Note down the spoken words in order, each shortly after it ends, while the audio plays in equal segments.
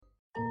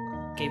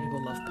gay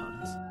people love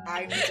puns.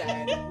 I'm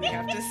dead. We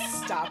have to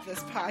stop this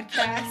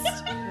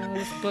podcast.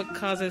 This book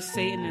causes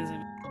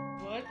Satanism.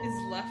 What is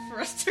left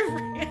for us to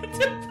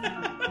rant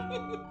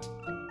about?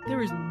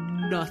 There is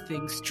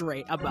nothing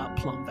straight about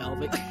Plum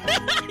Velvet.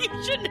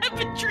 You shouldn't have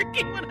been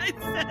drinking when I said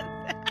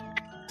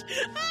that.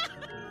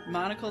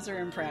 Monocles are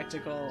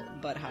impractical,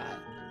 but hot.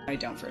 I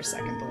don't for a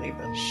second believe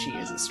that she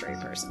is a straight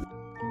person.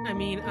 I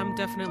mean, I'm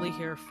definitely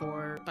here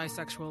for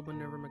bisexual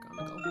Minerva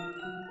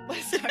McGonagall.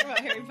 Let's talk about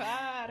Harry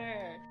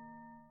Potter.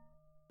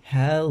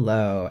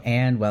 Hello,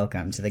 and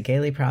welcome to the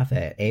Gaily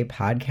Prophet, a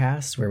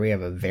podcast where we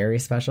have a very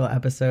special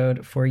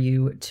episode for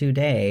you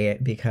today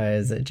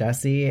because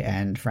Jesse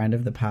and friend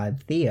of the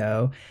pod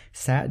Theo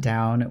sat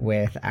down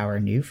with our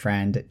new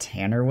friend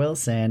Tanner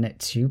Wilson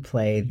to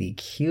play the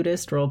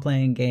cutest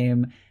role-playing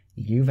game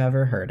you've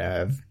ever heard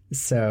of.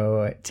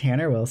 So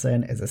Tanner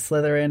Wilson is a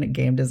Slytherin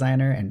game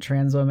designer and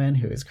trans woman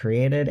who has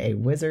created a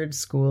wizard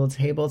school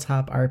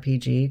tabletop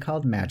RPG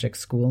called Magic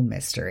School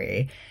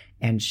Mystery.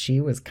 And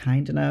she was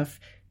kind enough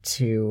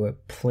to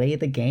play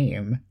the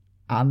game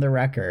on the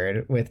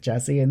record with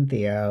Jesse and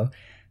Theo.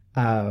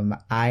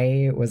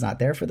 I was not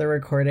there for the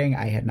recording.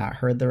 I had not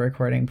heard the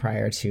recording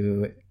prior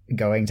to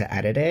going to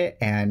edit it.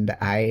 And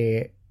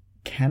I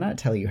cannot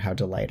tell you how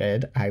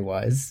delighted I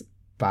was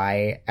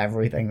by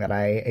everything that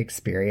I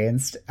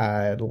experienced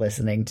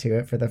listening to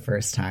it for the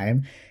first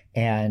time.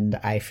 And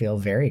I feel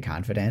very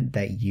confident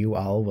that you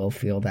all will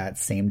feel that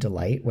same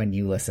delight when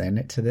you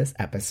listen to this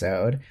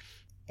episode.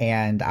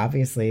 And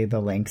obviously the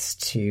links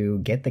to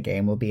get the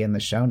game will be in the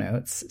show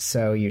notes,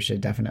 so you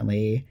should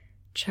definitely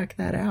check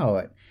that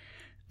out.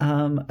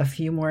 A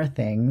few more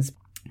things.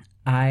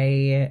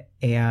 I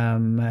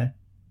am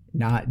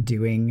not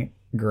doing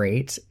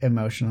great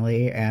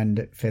emotionally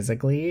and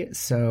physically,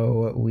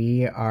 so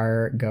we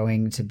are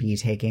going to be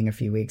taking a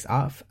few weeks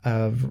off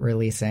of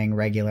releasing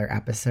regular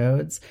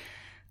episodes,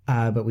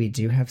 but we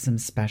do have some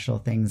special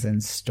things in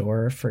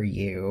store for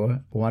you.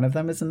 One of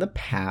them is in the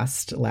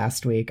past.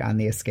 Last week on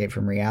the Escape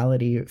from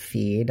Reality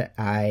feed,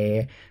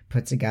 I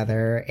put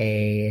together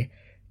an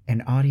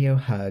audio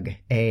hug,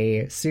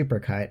 a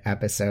supercut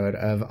episode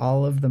of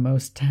all of the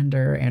most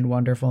tender and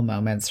wonderful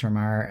moments from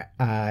our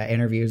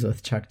interviews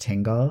with Chuck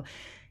Tingle.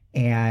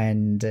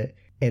 And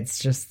it's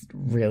just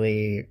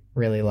really,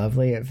 really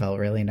lovely. It felt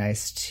really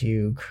nice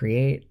to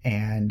create,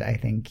 and I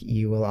think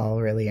you will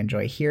all really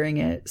enjoy hearing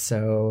it.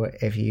 So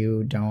if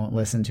you don't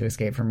listen to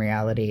Escape from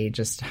Reality,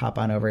 just hop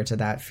on over to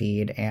that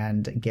feed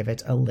and give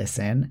it a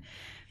listen.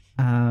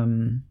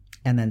 And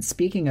then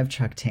speaking of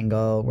Chuck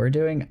Tingle, we're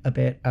doing a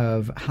bit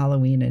of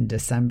Halloween in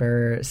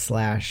December /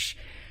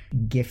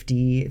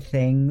 gifty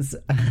things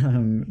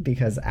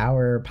because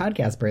our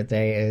podcast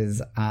birthday is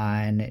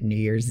on New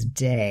Year's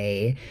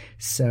Day.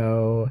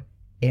 So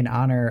in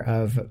honor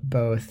of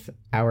both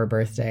our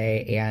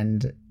birthday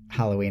and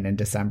Halloween in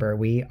December,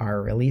 we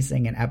are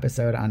releasing an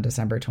episode on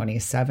December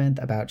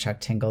 27th about Chuck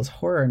Tingle's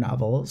horror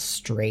novel,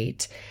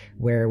 Straight,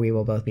 where we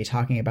will both be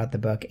talking about the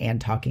book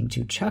and talking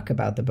to Chuck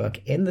about the book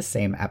in the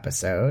same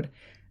episode.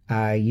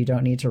 You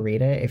don't need to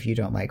read it if you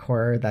don't like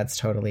horror. That's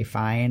totally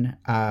fine.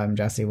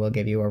 Jesse will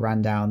give you a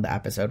rundown. The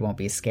episode won't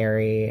be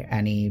scary.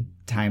 Any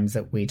times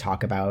that we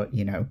talk about,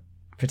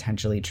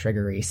 potentially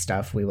triggery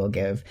stuff, we will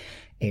give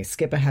a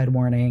skip ahead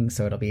warning,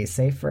 so it'll be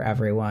safe for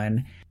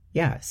everyone.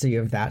 Yeah, so you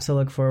have that to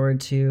look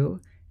forward to.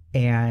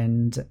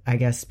 And I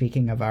guess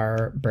speaking of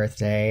our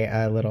birthday,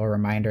 a little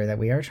reminder that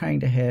we are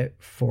trying to hit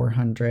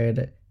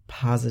 400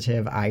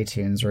 positive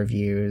iTunes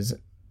reviews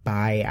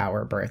by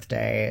our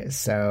birthday.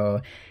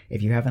 So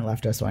if you haven't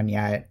left us one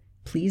yet,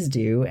 please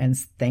do. And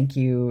thank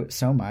you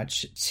so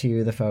much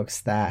to the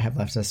folks that have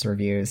left us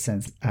reviews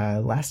since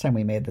last time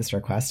we made this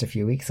request a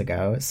few weeks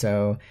ago.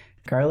 So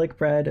Garlic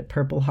Bread,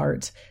 Purple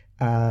Heart,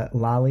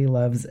 Lolly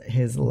loves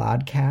his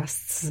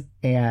Lodcasts,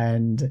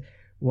 and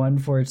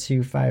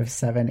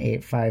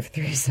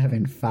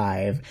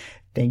 142578535.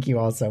 Thank you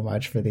all so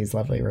much for these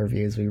lovely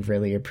reviews. We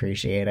really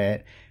appreciate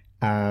it.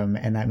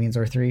 And that means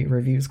we're 3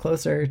 reviews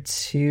closer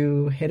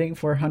to hitting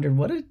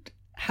 400.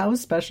 How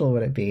special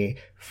would it be?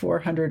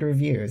 400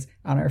 reviews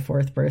on our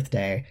 4th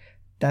birthday.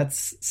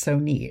 That's so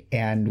neat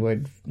and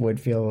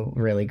would feel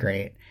really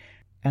great.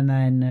 And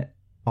then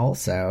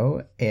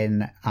also,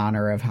 in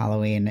honor of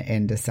Halloween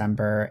in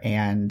December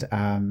and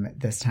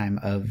this time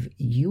of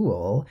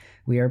Yule,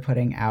 we are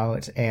putting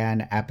out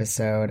an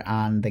episode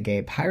on the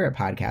Gay Pirate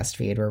podcast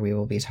feed where we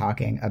will be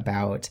talking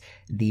about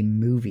the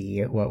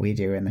movie What We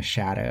Do in the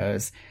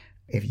Shadows.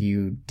 If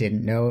you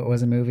didn't know it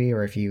was a movie,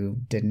 or if you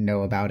didn't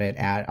know about it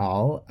at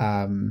all,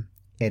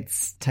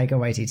 it's Taika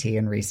Waititi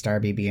and Rhys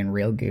Darby being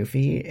real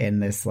goofy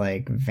in this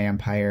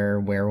vampire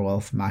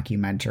werewolf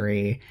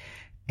mockumentary.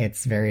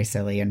 It's very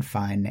silly and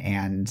fun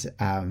and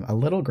a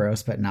little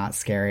gross, but not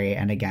scary.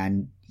 And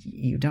again,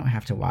 you don't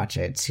have to watch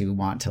it to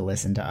want to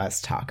listen to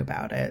us talk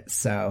about it.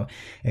 So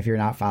if you're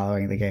not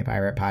following the Gay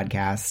Pirate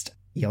podcast,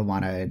 you'll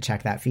want to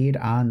check that feed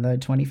on the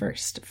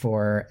 21st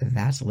for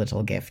that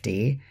little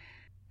gifty.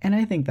 And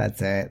I think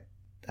that's it.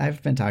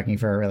 I've been talking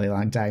for a really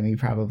long time. You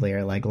probably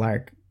are like,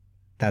 Lark,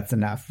 that's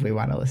enough. We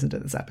want to listen to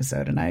this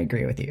episode, and I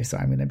agree with you, so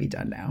I'm going to be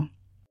done now.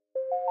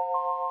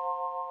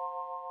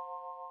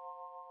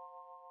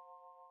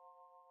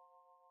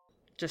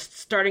 Just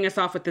starting us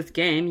off with this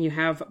game, you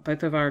have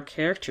both of our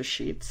character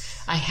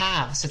sheets. I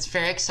have, so it's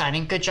very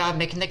exciting. Good job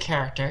making the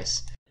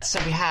characters. So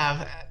we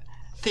have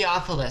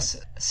Theophilus,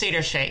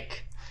 Cedar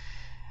Shake,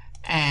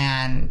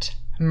 and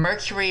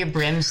Mercury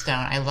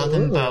Brimstone. I love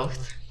them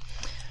both.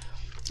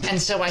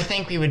 And so I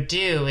think we would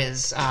do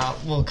is,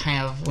 we'll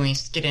kind of, when we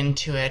get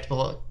into it,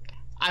 there's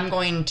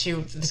going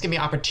to be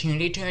an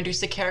opportunity to introduce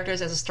the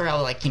characters as a story.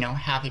 I'll,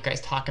 have you guys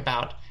talk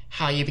about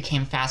how you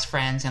became fast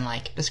friends and,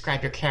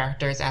 describe your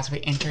characters as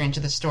we enter into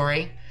the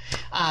story.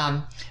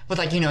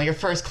 With, your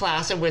first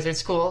class at wizard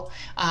school.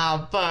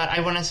 But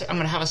I'm going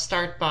to have us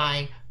start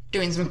by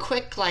doing some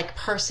quick,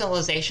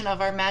 personalization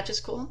of our magic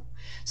school.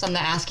 So I'm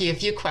going to ask you a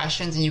few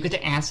questions, and you get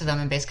to answer them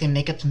and basically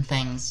make up some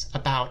things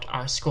about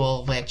our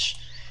school, which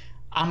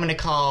I'm going to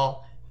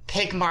call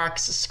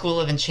Pigmark's School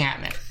of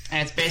Enchantment.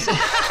 And it's basically...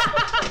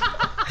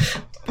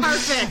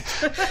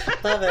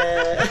 Perfect! Love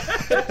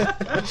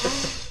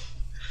it.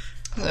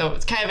 So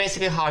it's kind of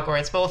basically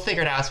Hogwarts, but we'll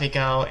figure it out as we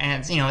go.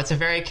 And, it's a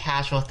very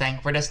casual thing.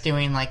 We're just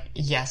doing,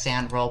 yes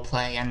and role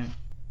play, and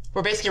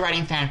we're basically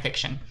writing fan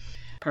fiction.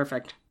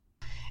 Perfect.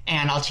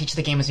 And I'll teach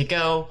the game as we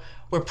go.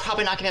 We're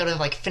probably not going to be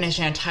able to, finish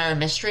an entire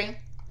mystery,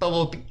 but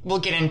we'll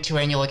get into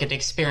it, and you'll get to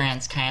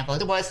experience kind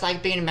of, what it's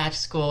like being in magic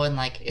school, and,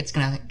 it's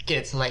going to get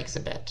its legs a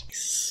bit.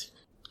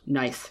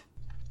 Nice.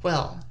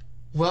 Well,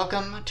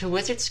 welcome to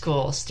Wizard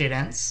School,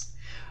 students.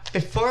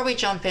 Before we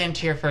jump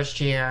into your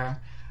first year...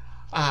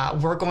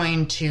 we're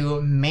going to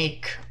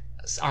make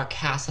our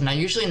castle. Now,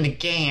 usually in the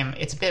game,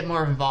 it's a bit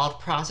more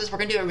involved process. We're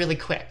going to do it really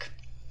quick.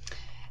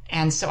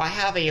 And so I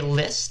have a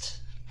list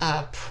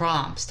of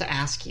prompts to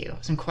ask you,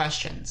 some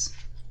questions.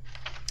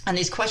 And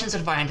these questions are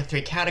divided into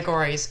 3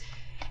 categories: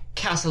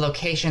 castle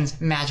locations,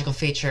 magical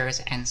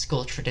features, and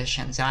school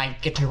traditions. And I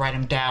get to write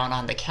them down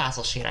on the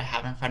castle sheet I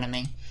have in front of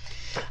me.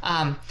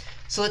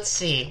 So let's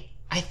see.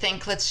 I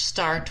think let's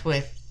start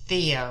with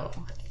Theo.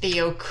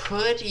 Theo,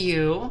 could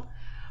you...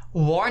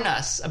 warn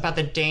us about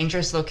the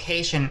dangerous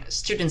location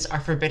students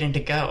are forbidden to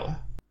go?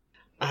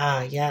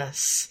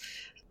 Yes.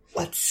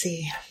 Let's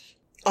see.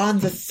 On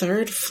the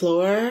 3rd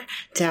floor,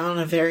 down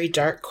a very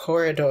dark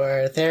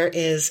corridor, there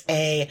is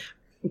a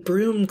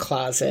broom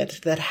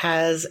closet that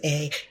has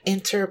a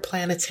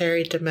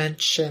interplanetary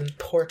dimension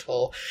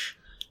portal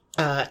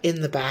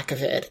in the back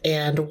of it.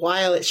 And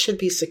while it should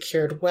be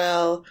secured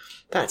well,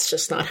 that's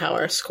just not how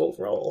our school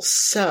rolls.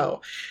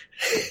 So...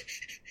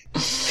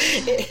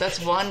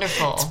 That's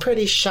wonderful. It's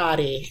pretty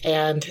shoddy,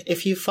 and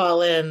if you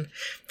fall in,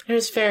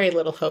 there's very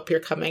little hope you're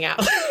coming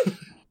out.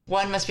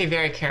 One must be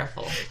very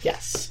careful.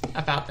 Yes.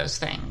 About those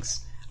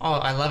things. Oh,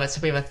 I love it.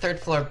 So we have a 3rd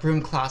floor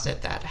broom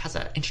closet that has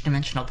an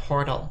interdimensional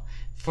portal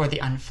for the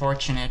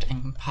unfortunate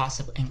and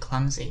possible and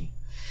clumsy.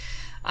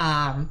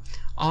 All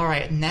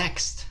right,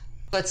 next.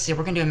 Let's see,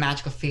 we're going to do a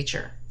magical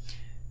feature.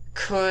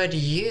 Could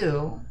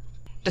you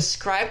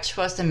describe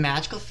to us the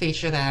magical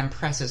feature that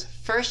impresses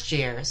first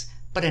years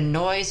but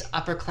annoys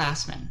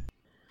upperclassmen?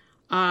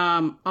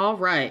 All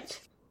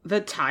right.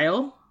 The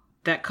tile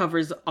that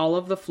covers all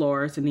of the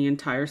floors in the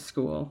entire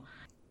school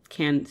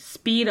can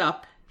speed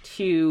up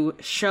to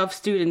shove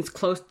students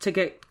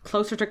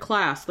closer to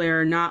class. They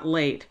are not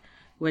late,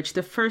 which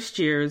the first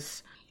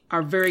years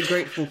are very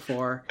grateful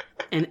for,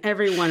 and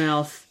everyone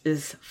else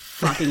is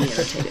fucking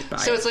irritated by.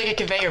 So it's like a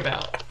conveyor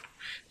belt.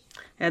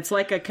 It's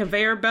like a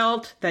conveyor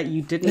belt that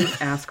you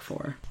didn't ask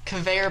for.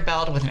 Conveyor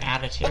belt with an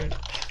attitude.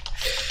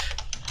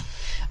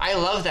 I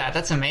love that.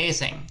 That's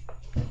amazing.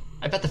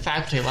 I bet the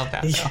faculty love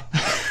that, though.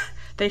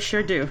 They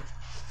sure do.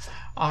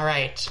 All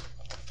right.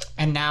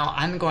 And now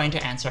I'm going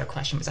to answer a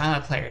question, because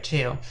I'm a player,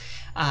 too,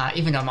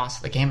 even though I'm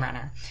also the game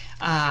runner,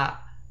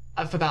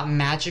 about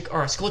magic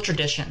or school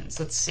traditions.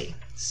 Let's see.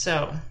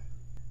 So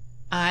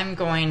I'm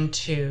going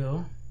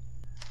to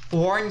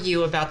warn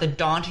you about the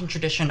daunting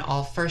tradition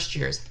all first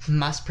years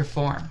must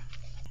perform.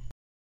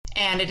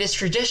 And it is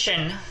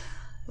tradition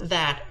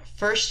that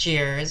first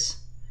years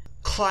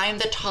climb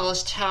the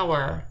tallest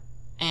tower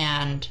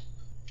and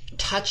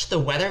touch the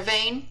weather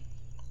vane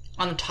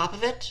on the top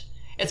of it.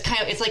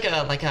 It's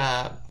like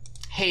a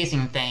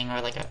hazing thing,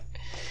 or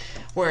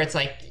where it's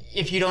like,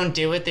 if you don't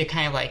do it, you're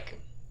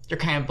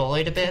kind of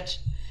bullied a bit.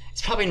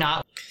 It's probably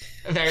not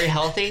very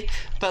healthy,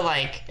 but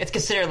it's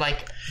considered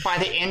by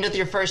the end of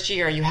your first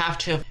year, you have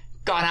to have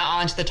gone out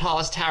onto the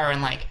tallest tower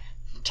and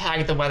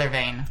tag the weather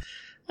vane.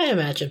 I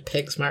imagine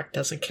Pigmark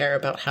doesn't care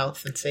about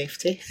health and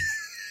safety.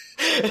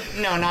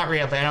 No, not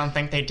really. I don't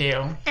think they do.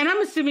 And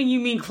I'm assuming you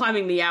mean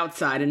climbing the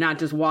outside and not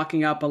just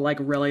walking up a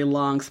really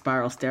long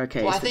spiral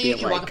staircase. Well, I think you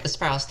can walk up the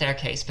spiral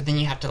staircase, but then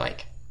you have to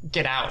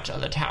get out of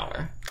the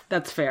tower.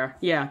 That's fair.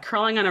 Yeah,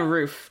 crawling on a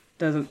roof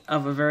of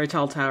a very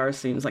tall tower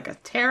seems like a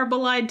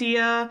terrible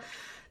idea.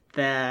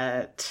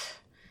 That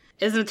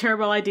isn't a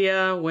terrible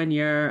idea when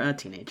you're a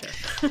teenager.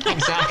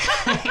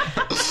 Exactly.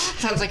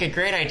 Sounds like a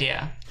great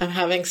idea. I'm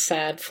having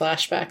sad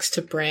flashbacks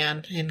to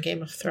Bran in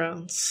Game of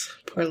Thrones.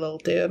 Poor little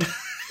dude.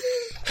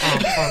 Oh,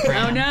 poor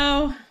Bran. Oh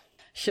no.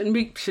 Shouldn't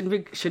be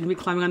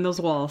climbing on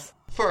those walls.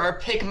 For our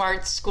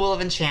Pigmart School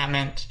of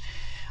Enchantment,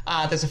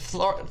 there's a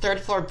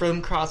third floor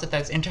broom closet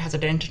that has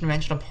an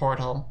interdimensional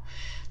portal.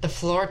 The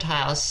floor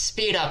tiles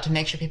speed up to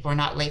make sure people are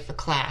not late for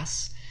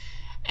class.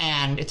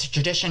 And it's a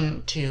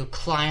tradition to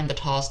climb the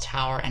tallest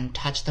tower and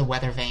touch the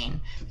weather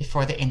vane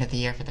before the end of the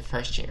year for the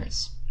first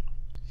years.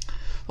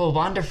 Well,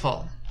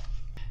 wonderful.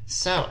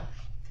 So,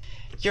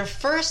 your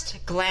first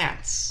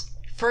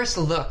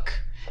look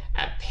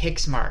at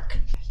Pigmart,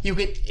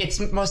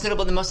 the most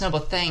notable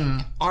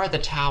thing are the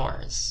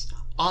towers,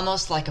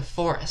 almost like a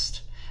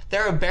forest.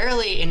 There are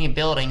barely any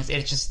buildings,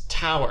 it's just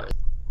towers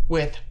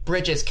with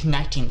bridges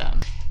connecting them.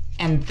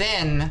 And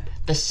then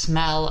the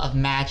smell of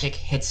magic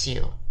hits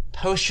you.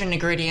 Potion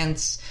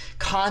ingredients,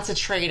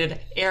 concentrated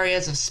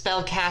areas of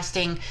spell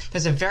casting.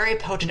 There's a very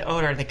potent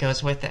odor that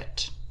goes with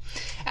it.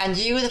 And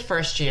you, the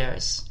first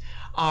years,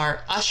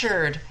 are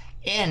ushered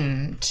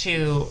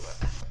into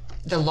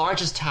the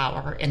largest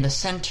tower in the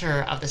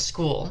center of the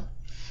school,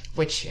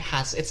 which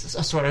it's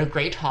a sort of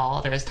great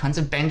hall. There's tons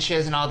of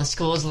benches and all the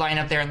schools line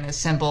up there and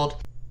assembled.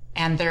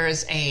 And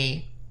there's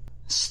a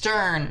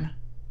stern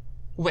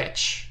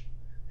witch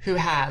who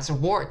has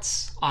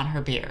warts on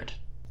her beard.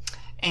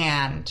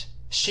 And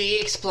she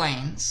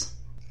explains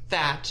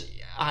that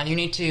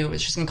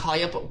she's going to call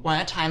you up one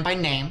at a time by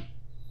name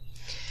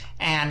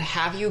and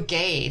have you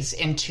gaze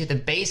into the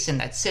basin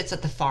that sits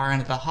at the far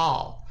end of the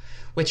hall,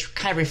 which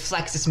kind of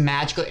reflects this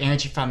magical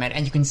energy from it,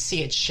 and you can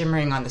see it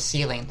shimmering on the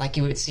ceiling like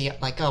you would see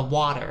it like a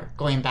water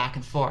going back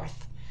and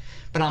forth,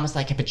 but almost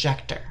like a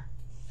projector.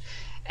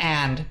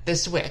 And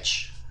this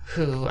witch,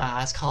 who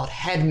is called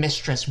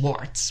Headmistress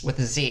Warts with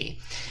a Z,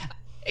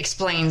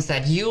 explains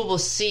that you will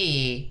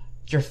see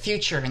your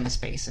future in this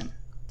basin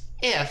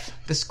if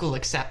the school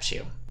accepts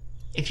you.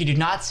 If you do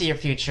not see your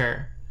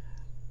future,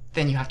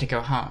 then you have to go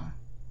home.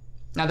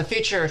 Now, the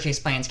future, she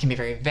explains, can be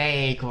very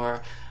vague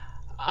or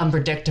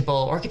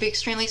unpredictable, or it can be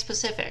extremely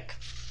specific.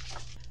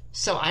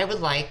 So I would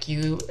like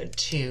you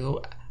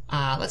to,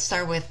 let's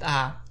start with,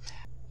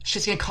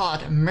 she's going to call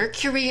it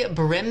Mercury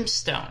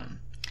Brimstone.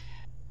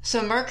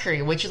 So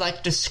Mercury, would you like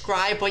to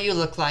describe what you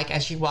look like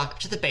as you walk up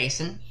to the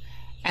basin,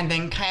 and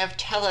then kind of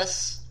tell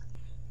us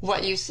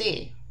what you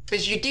see?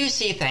 Because you do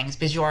see things,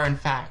 because you are, in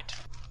fact,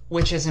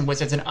 witches and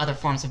wizards and other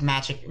forms of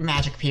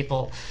magic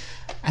people,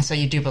 and so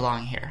you do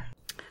belong here.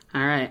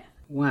 All right.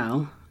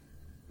 Well,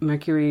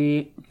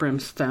 Mercury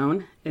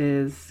Brimstone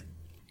is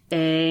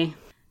a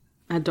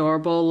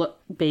adorable,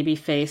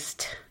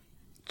 baby-faced,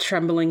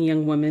 trembling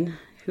young woman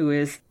who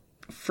is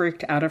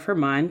freaked out of her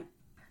mind,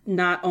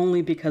 not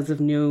only because of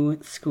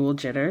new school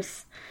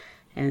jitters,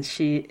 and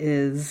she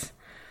is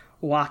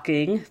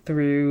walking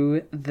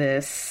through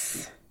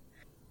this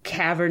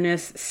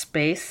cavernous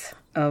space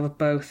of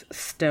both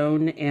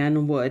stone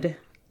and wood,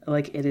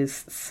 like it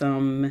is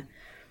some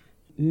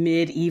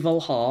medieval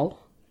hall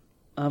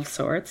of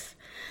sorts.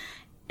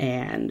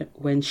 And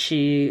when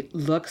she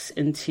looks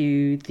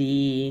into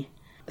the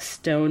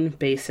stone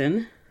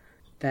basin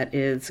that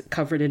is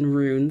covered in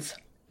runes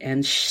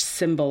and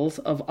symbols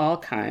of all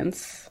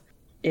kinds,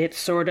 it's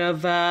sort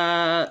of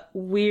a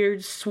weird,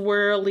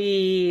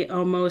 swirly,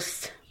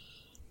 almost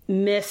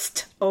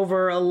mist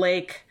over a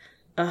lake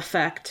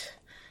effect.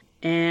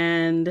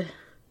 And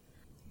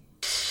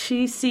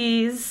she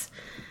sees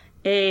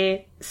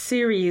a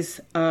series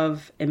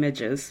of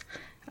images.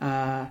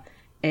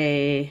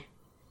 A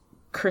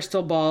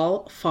crystal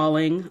ball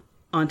falling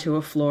onto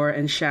a floor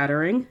and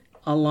shattering,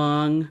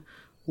 along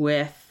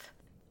with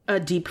a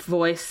deep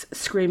voice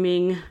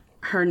screaming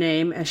her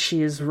name as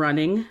she is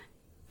running.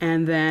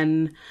 And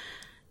then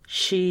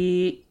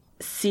she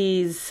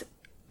sees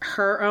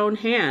her own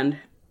hand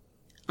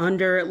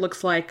under, it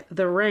looks like,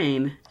 the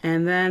rain,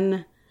 and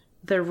then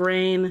the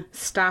rain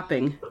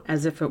stopping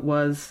as if it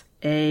was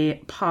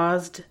a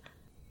paused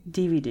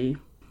DVD.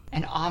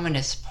 An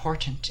ominous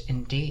portent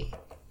indeed.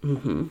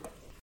 Mm-hmm.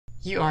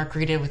 You are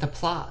greeted with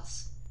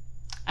applause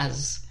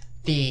as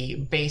the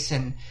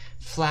basin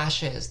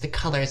flashes the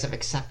colors of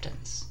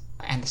acceptance,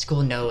 and the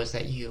school knows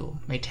that you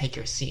may take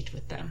your seat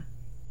with them.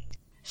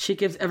 She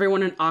gives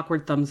everyone an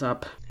awkward thumbs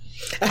up,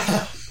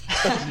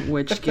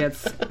 which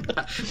gets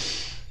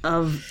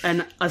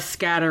a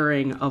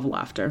scattering of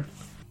laughter.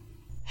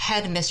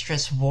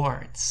 Headmistress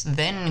Wards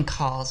then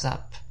calls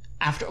up,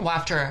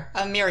 after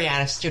a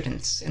myriad of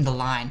students in the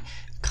line,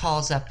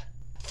 calls up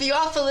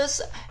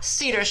Theophilus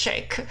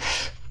Cedarshake.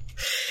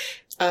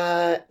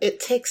 It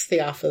takes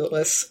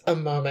Theophilus a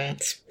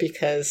moment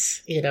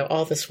because,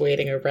 all this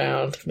waiting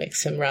around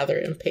makes him rather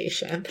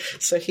impatient.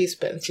 So he's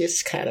been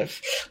just kind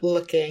of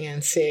looking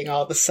and seeing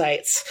all the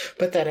sights,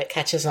 but then it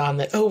catches on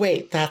that, oh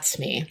wait, that's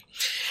me.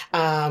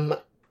 I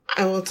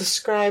will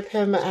describe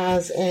him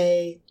as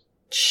a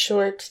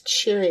short,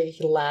 cheery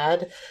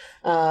lad.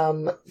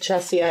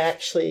 Jesse, I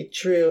actually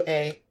drew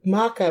a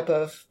mock-up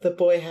of the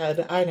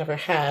boyhood I never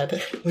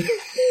had.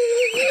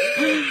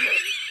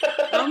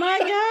 Oh my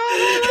god,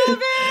 I love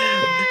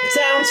it!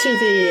 Down to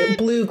the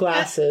blue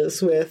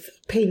glasses with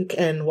pink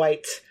and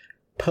white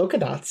polka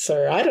dots,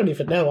 or I don't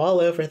even know,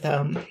 all over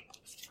them.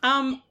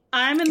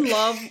 I'm in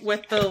love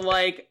with the,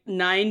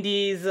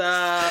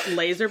 90s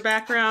laser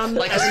background.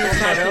 Like As a you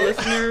photo.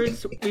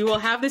 listeners, we will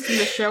have this in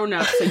the show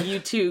notes so you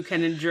too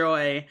can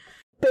enjoy.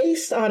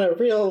 Based on a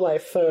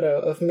real-life photo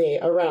of me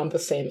around the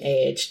same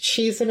age,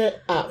 cheesing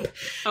it up.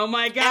 Oh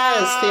my As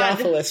god!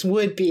 Theophilus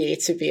would be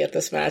to be at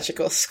this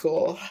magical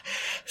school.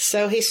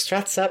 So he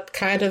struts up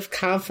kind of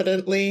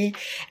confidently,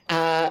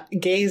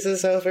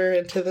 gazes over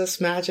into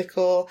this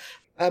magical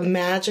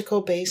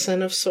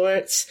basin of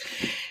sorts,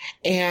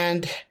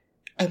 and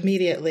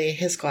immediately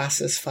his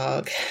glasses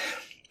fog.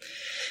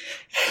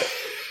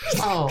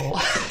 Oh.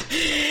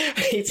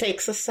 He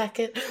takes a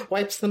second,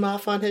 wipes them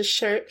off on his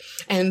shirt,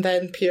 and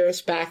then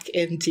peers back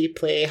in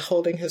deeply,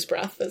 holding his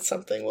breath that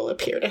something will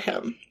appear to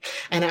him.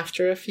 And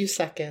after a few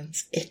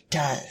seconds, it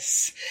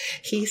does.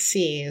 He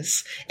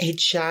sees a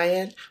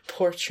giant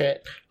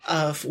portrait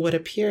of what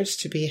appears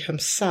to be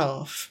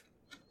himself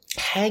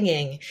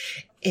hanging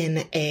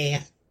in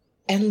a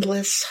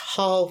endless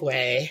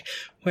hallway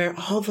where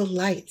all the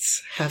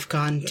lights have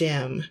gone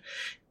dim,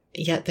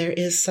 yet there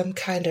is some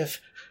kind of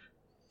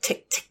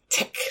tick, tick,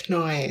 tick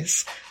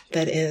noise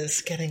that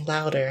is getting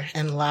louder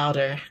and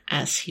louder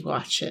as he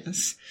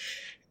watches.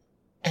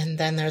 And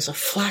then there's a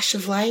flash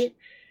of light,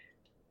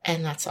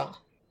 and that's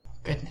all.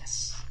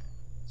 Goodness.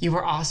 You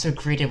were also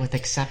greeted with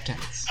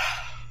acceptance.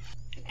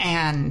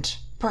 And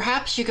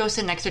perhaps you go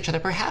sit next to each other.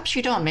 Perhaps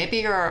you don't. Maybe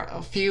you're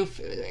a few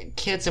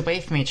kids away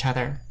from each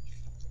other.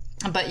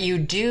 But you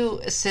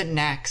do sit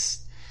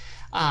next,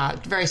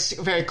 very,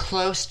 very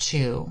close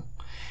to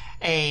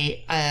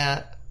a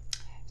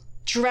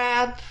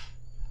drab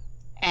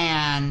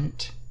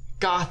and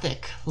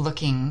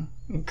gothic-looking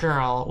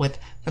girl with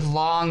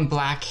long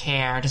black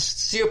hair, just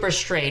super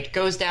straight,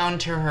 goes down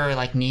to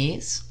her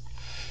knees.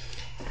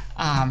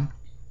 And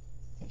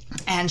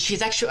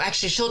she's actually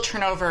she'll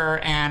turn over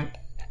and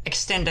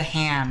extend a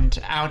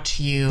hand out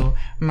to you,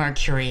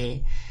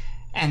 Mercury,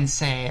 and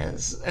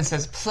says,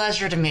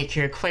 "Pleasure to make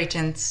your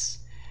acquaintance.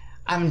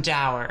 I'm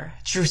Dower,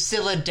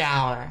 Drusilla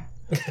Dower."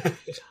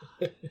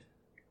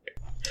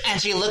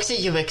 And she looks at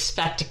you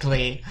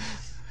expectantly,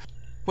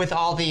 with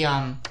all the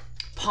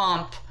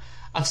pomp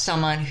of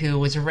someone who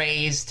was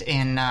raised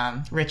in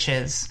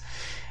riches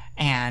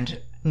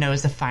and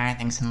knows the finer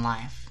things in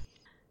life.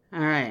 All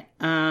right.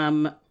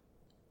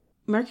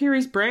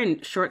 Mercury's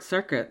brain short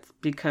circuits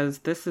because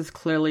this is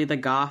clearly the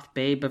goth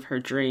babe of her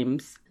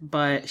dreams,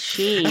 but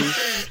she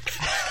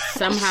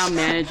somehow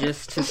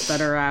manages to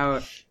stutter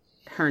out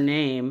her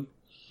name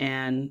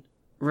and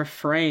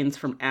refrains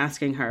from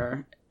asking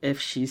her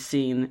if she's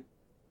seen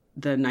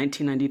the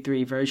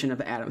 1993 version of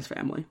the Addams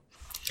Family.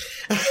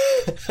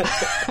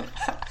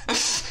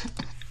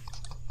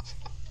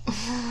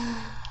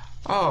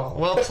 Oh,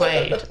 well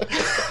played.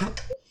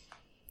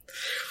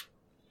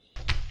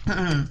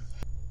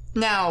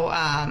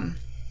 Now,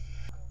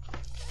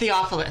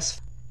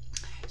 Theophilus,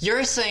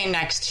 you're sitting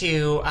next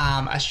to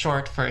a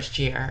short first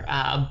year.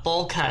 A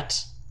bowl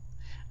cut,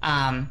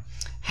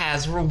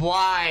 has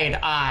wide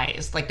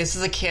eyes. This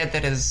is a kid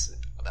that is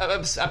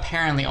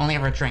apparently only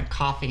ever drank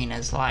coffee in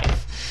his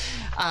life.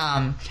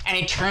 And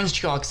he turns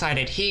to you all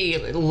excited. He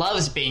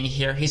loves being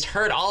here. He's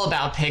heard all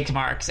about pig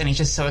marks, and he's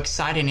just so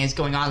excited, and he's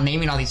going on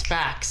naming all these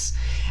facts.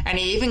 And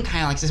he even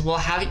kind of says, "Well,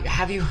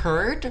 have you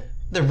heard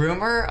the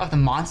rumor of the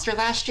monster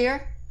last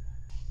year?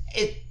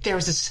 There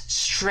was this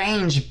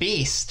strange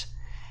beast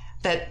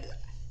that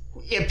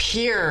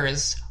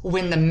appears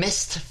when the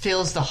mist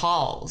fills the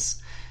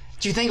halls.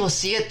 Do you think we'll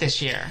see it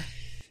this year?"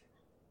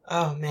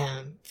 Oh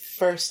man.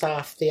 First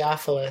off,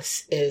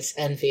 Theophilus is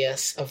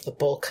envious of the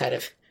bowl cut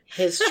of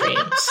his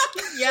dreams.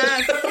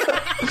 Yes.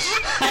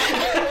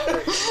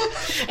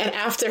 And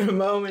after a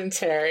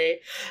momentary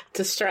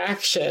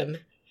distraction,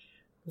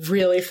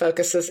 really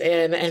focuses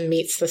in and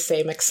meets the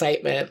same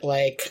excitement,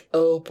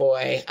 oh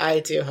boy, I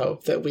do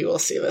hope that we will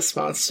see this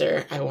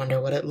monster. I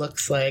wonder what it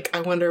looks like.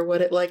 I wonder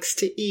what it likes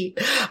to eat.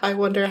 I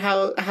wonder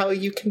how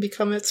you can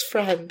become its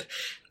friend.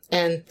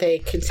 And they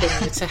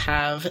continue to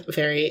have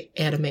very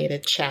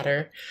animated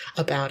chatter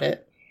about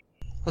it.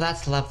 Well,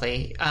 that's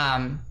lovely.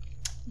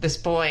 This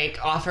boy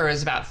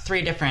offers about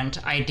 3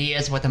 different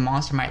ideas of what the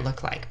monster might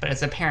look like, but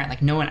it's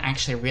apparent no one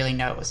actually really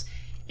knows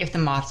if the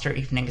monster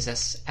even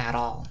exists at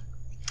all.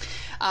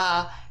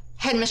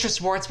 Headmistress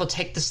Warts will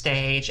take the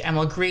stage and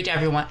will greet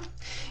everyone,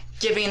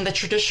 giving the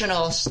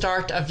traditional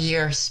start of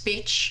year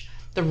speech,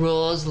 the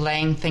rules,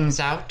 laying things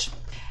out.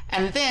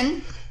 And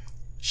then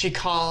she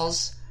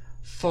calls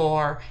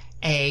for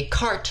a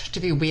cart to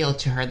be wheeled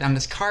to her. On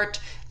this cart,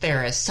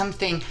 there is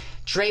something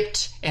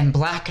draped in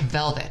black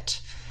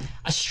velvet.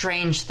 A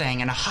strange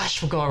thing, and a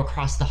hush will go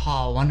across the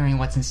hall, wondering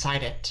what's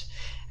inside it.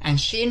 And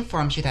she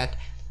informs you that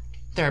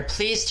they're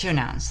pleased to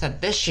announce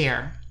that this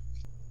year,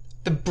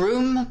 the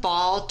Broom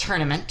Ball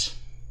Tournament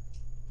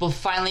will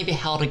finally be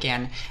held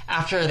again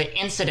after the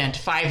incident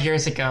 5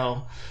 years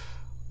ago.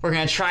 We're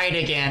going to try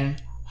it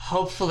again.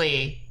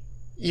 Hopefully,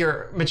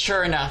 you're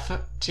mature enough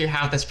to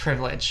have this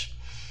privilege.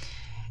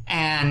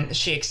 And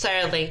she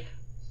excitedly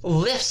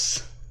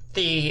lifts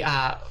the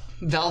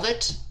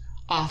velvet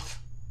off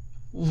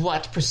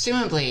what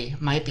presumably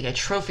might be a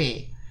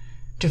trophy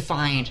to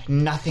find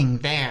nothing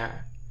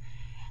there.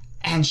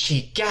 And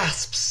she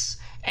gasps,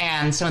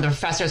 and some of the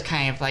professors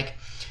kind of like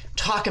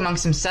talk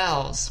amongst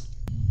themselves.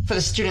 For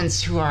the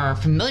students who are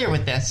familiar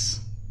with this,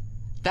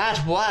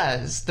 that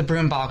was the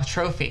Broomball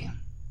trophy,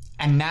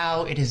 and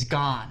now it is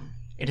gone.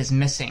 It is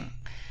missing.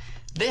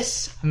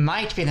 This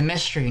might be the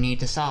mystery you need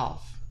to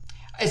solve.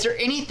 Is there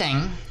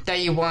anything that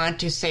you want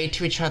to say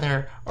to each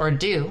other or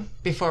do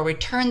before we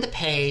turn the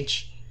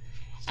page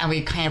and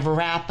we kind of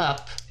wrap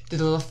up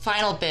the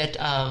final bit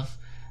of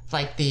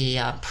like the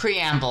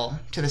preamble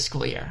to the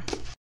school year?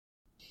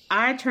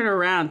 I turn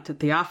around to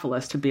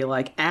Theophilus to be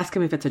like, ask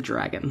him if it's a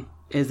dragon.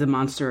 Is the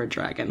monster a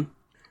dragon?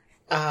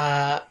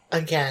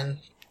 Again,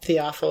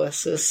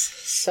 Theophilus is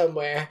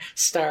somewhere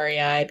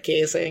starry-eyed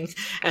gazing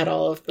at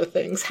all of the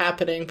things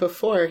happening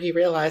before he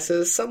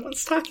realizes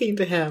someone's talking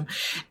to him.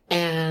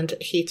 And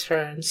he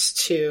turns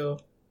to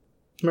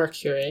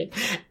Mercury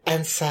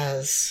and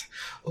says,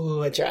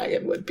 "Ooh, a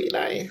dragon would be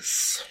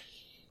nice."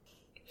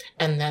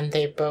 And then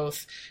they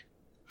both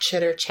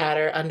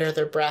chitter-chatter under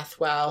their breath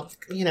while,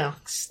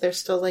 there's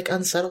still like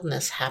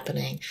unsettledness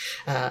happening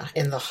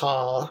in the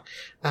hall.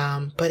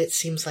 But it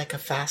seems like a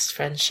fast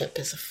friendship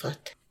is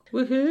afoot.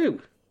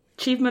 Woohoo!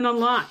 Achievement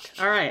unlocked.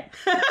 All right.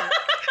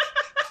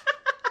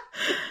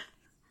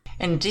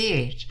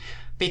 Indeed.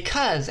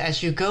 Because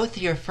as you go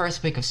through your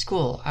first week of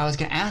school, I was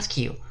going to ask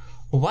you,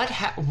 what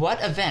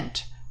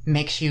event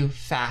makes you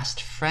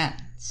fast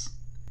friends?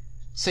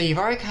 So you've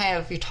already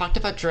you talked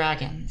about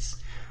dragons,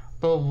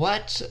 but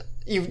what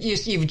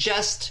you've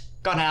just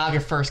gone out of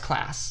your first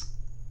class,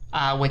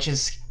 which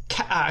is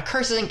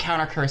curses and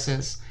counter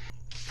curses,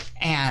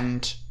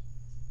 and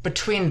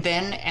between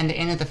then and the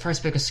end of the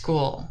first week of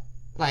school,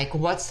 like,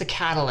 what's the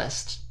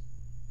catalyst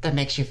that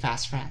makes you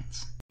fast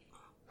friends?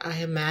 I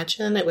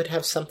imagine it would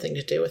have something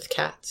to do with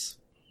cats.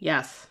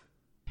 Yes.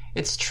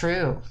 It's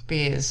true,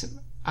 because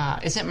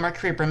isn't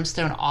Mercury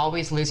Brimstone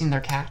always losing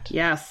their cat?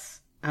 Yes.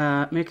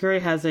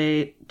 Mercury has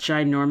a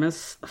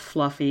ginormous,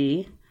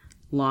 fluffy,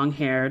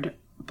 long-haired,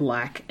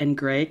 black and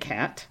gray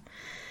cat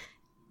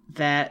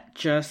that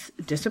just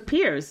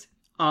disappears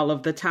all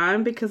of the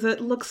time because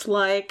it looks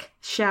like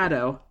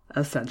Shadow,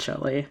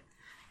 essentially.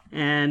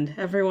 And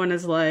everyone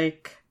is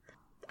like,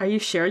 "Are you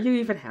sure you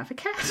even have a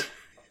cat?"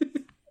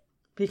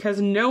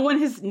 Because no one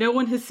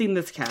has seen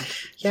this cat.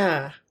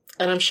 Yeah.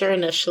 And I'm sure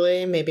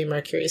initially maybe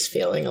Mercury's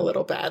feeling a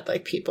little bad,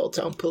 like people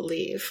don't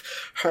believe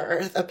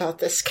her about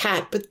this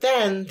cat. But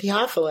then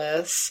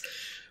Theophilus,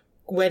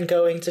 when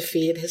going to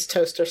feed his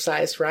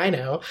toaster-sized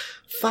rhino,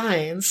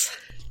 finds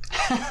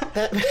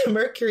that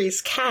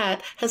Mercury's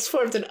cat has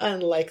formed an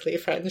unlikely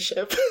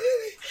friendship.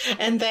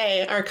 And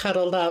they are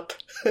cuddled up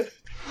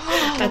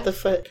at the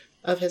foot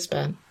of his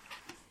bed.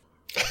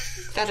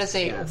 That is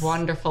a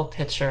wonderful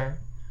picture.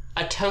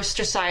 A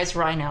toaster-sized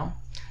rhino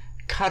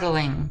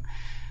cuddling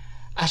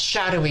a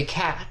shadowy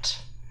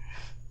cat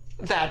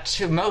that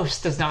to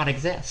most does not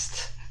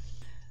exist.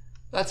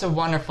 That's a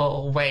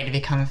wonderful way to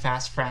become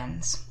fast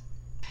friends.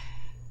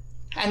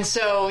 And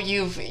so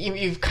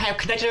you've kind of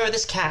connected over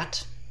this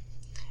cat,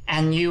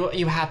 and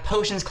you have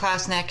potions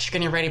class next. You're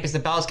getting ready because the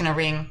bell's going to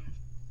ring.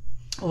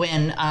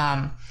 When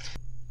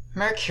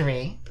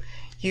Mercury,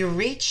 you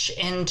reach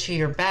into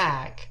your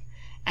bag,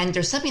 and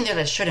there's something there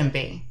that shouldn't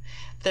be.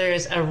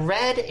 There's a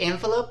red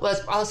envelope. Well,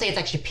 I'll say it's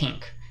actually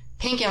pink.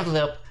 Pink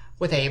envelope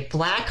with a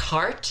black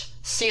heart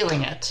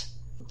sealing it.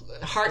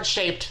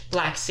 Heart-shaped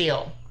black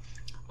seal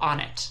on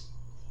it.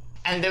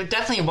 And it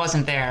definitely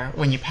wasn't there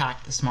when you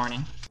packed this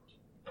morning.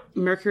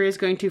 Mercury is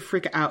going to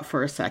freak out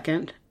for a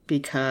second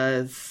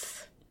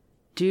because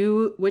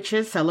do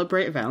witches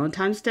celebrate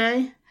Valentine's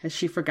Day? Has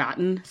she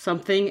forgotten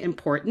something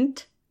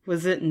important?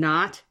 Was it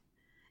not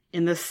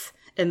in the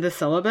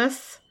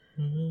syllabus?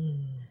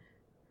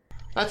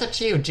 That's up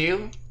to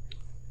you.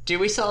 Do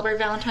we celebrate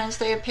Valentine's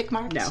Day at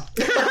Pigmarks? No.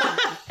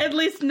 At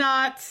least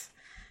not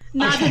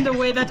in the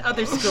way that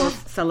other schools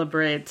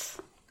celebrate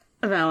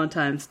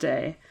Valentine's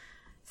Day.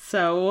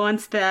 So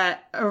once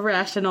that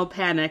irrational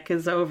panic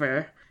is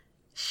over,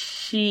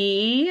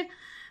 she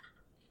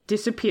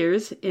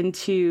disappears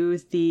into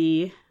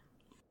the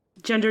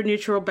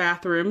gender-neutral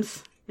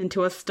bathrooms,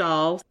 into a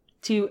stall,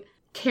 to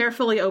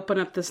carefully open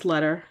up this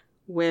letter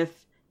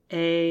with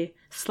a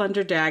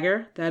slender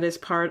dagger that is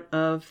part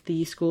of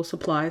the school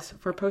supplies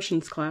for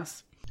potions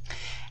class.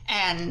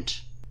 And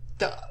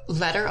the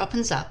letter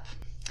opens up,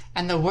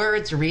 and the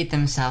words read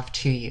themselves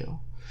to you.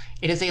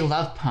 It is a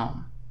love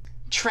poem.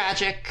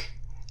 Tragic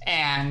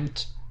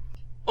and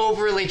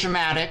overly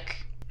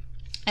dramatic.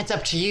 It's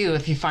up to you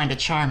if you find it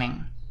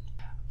charming.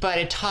 But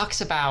it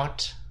talks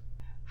about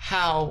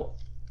how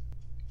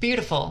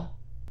beautiful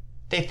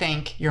they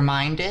think your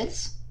mind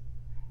is,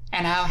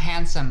 and how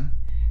handsome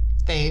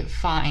they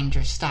find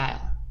your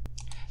style.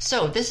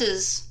 So this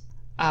is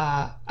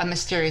a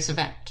mysterious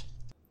event.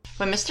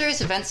 When mysterious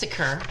events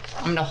occur,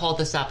 I'm going to hold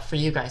this up for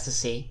you guys to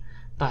see,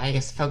 but I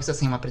guess folks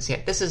listening won't be able to see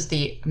it. This is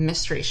the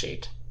mystery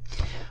sheet.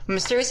 When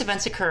mysterious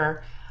events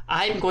occur,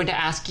 I'm going to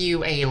ask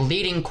you a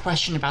leading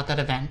question about that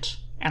event,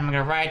 and I'm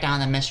going to write it down on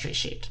the mystery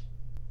sheet.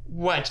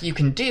 what you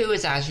can do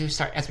is as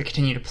we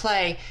continue to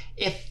play,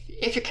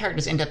 if your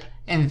characters end up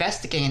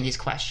investigating these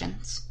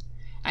questions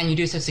and you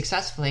do so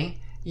successfully,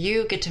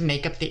 you get to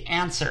make up the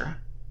answer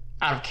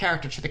out of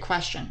character to the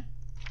question.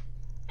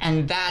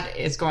 And that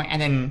is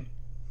and then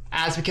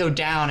as we go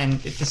down,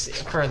 and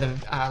for the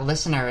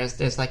listener,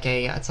 there's like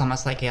it's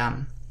almost like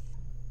a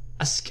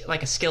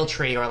skill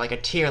tree or like a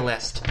tier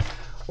list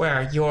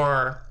where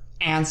your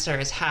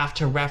answers have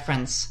to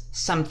reference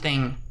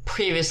something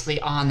previously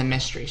on the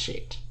mystery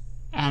sheet.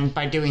 And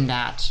by doing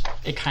that,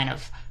 it kind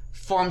of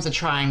forms a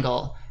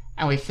triangle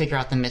and we figure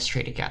out the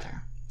mystery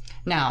together.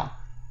 Now,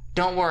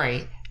 don't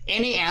worry.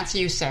 Any answer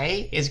you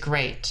say is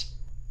great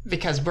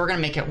because we're going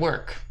to make it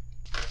work.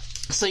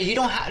 So you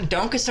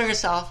don't concern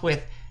yourself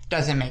with,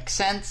 does it make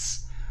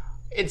sense?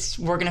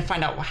 We're going to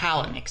find out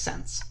how it makes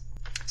sense.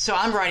 So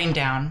I'm writing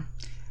down,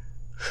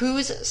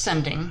 who's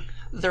sending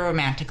the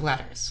romantic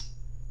letters?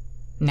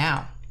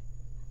 Now,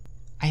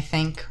 I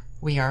think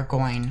we are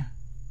going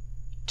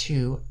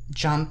to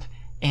jump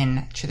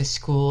into the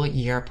school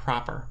year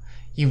proper.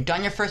 You've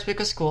done your first week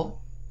of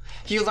school.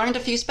 You learned a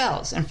few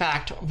spells. In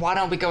fact, why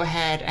don't we go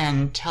ahead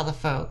and tell the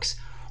folks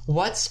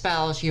what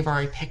spells you've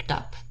already picked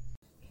up?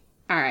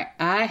 All right,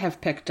 I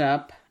have picked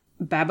up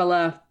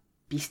Babala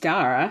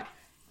Bistara,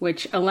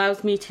 which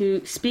allows me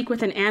to speak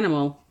with an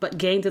animal, but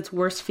gains its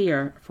worst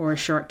fear for a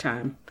short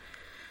time,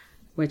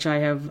 which I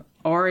have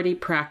already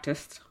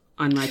practiced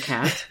on my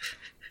cat,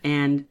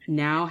 and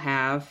now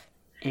have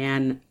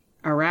an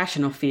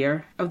irrational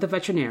fear of the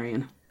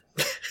veterinarian.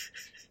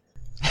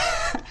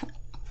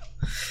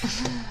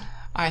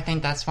 I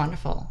think that's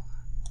wonderful.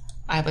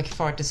 I look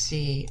forward to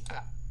see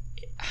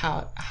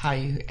how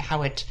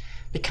it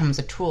becomes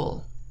a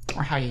tool,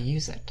 or how you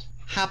use it.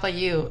 How about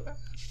you,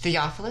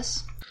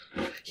 Theophilus?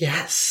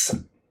 Yes.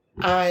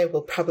 I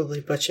will probably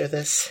butcher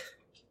this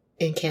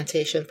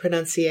incantation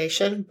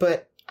pronunciation,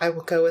 but I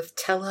will go with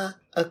Tela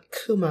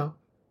Akumo,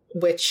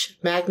 which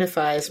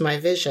magnifies my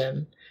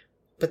vision,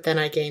 but then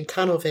I gain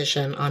tunnel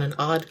vision on an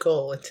odd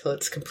goal until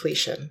its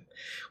completion,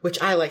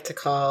 which I like to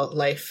call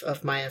life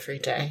of my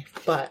everyday.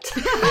 But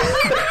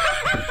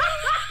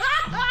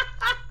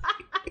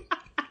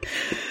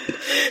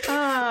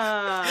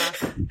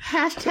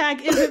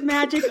hashtag is it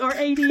magic or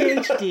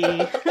ADHD?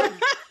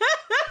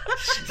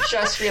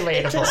 Just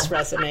relatable. It just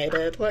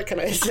resonated. What can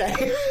I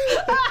say?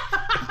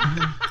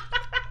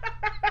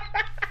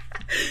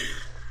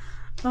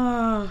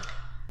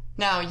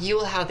 Now, you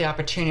will have the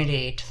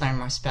opportunity to learn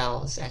more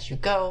spells as you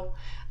go.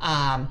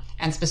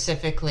 And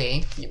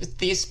specifically,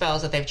 these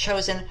spells that they've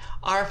chosen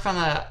are from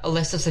a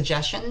list of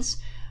suggestions,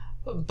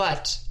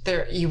 but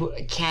you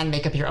can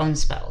make up your own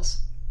spells.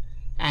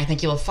 And I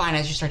think you will find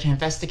as you start to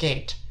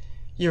investigate,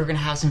 you're going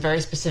to have some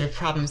very specific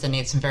problems that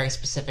need some very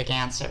specific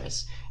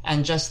answers.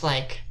 And just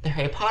like the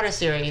Harry Potter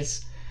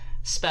series,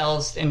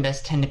 spells in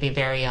this tend to be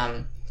very,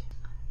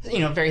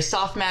 very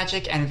soft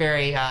magic and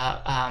very,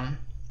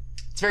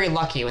 it's very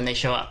lucky when they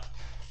show up.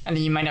 And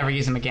then you might never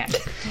use them again.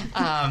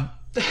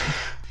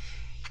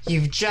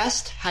 You've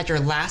just had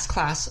your last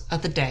class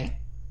of the day,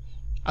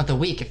 of the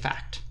week, in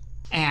fact.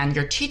 And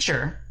your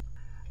teacher,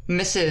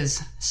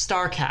 Mrs.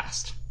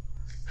 Starcast,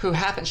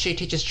 she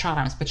teaches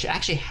charms, but she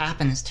actually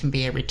happens to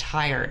be a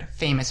retired,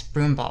 famous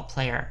broomball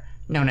player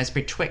known as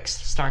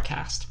Betwixt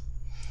Starcast,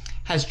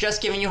 has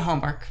just given you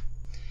homework,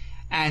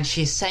 and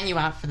she's sent you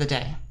out for the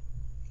day.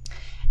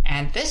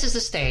 And this is the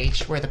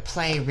stage where the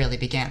play really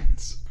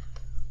begins.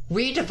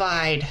 We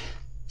divide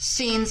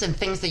scenes and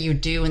things that you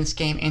do in this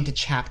game into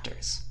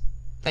chapters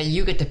that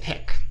you get to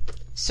pick.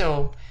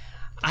 So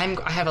I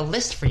have a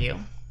list for you,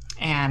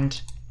 and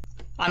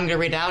I'm going to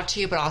read it out to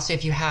you, but also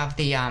if you have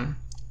the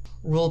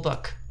rule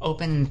book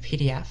open in the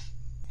PDF,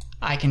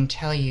 I can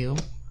tell you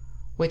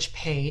which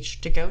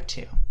page to go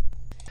to.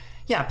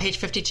 Yeah, page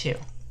 52.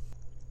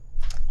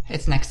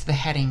 It's next to the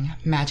heading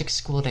Magic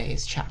School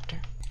Days chapter.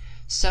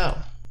 So,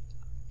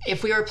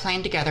 if we were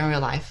playing together in real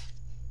life,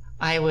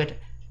 I would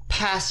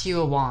pass you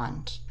a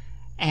wand.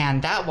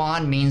 And that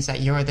wand means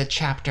that you're the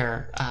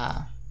chapter,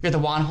 you're the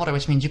wand holder,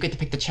 which means you get to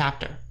pick the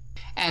chapter.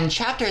 And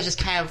chapters just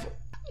kind of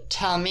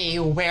tell me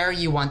where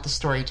you want the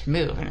story to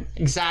move. And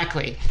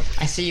exactly.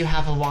 I see you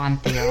have a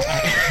wand, Theo.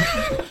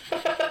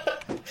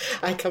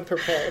 I come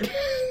prepared.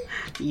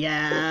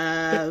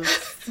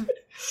 Yes.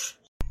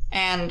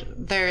 And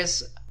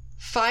there's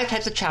 5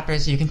 types of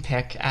chapters you can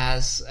pick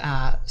as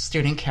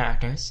student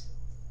characters.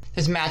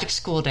 There's Magic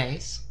School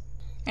Days.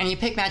 And you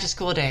pick Magic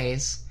School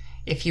Days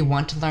if you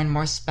want to learn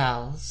more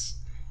spells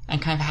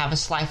and kind of have a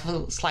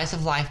slice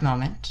of life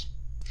moment.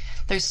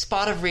 There's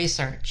Spot of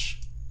Research.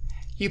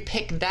 You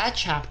pick that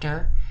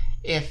chapter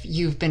if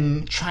you've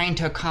been trying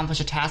to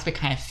accomplish a task but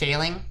kind of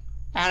failing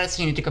at it,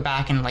 so you need to go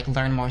back and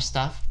learn more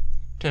stuff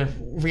to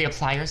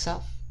reapply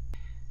yourself.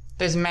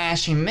 There's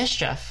Managing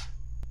Mischief,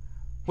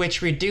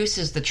 which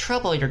reduces the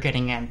trouble you're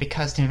getting in,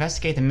 because to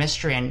investigate the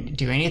mystery and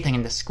do anything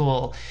in the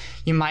school,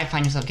 you might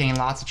find yourself getting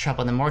lots of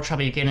trouble. The more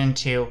trouble you get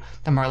into,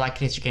 the more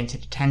likely it is you get into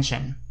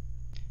detention.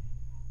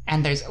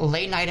 And there's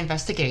Late Night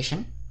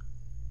Investigation,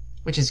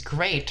 which is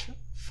great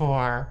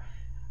for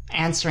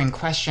answering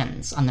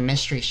questions on the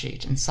mystery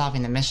sheet and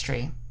solving the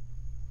mystery.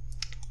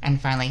 And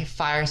finally,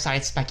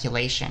 fireside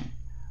speculation,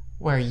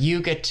 where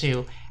you get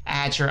to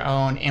add your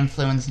own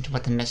influence into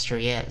what the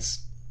mystery is.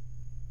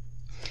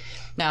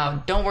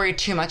 Now, don't worry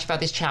too much about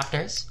these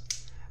chapters.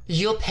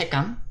 You'll pick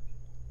them,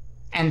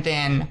 and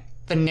then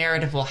the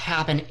narrative will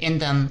happen in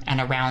them and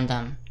around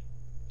them,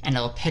 and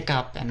it'll pick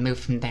up and move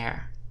from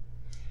there.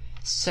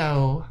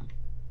 So,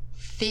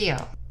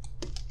 Theo,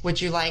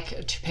 would you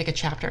like to pick a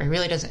chapter? It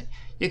really doesn't.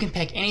 You can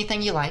pick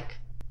anything you like,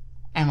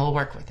 and we'll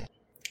work with it.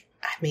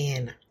 I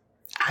mean,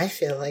 I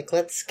feel like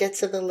let's get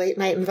to the late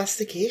night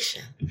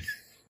investigation.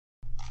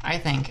 I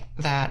think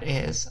that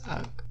is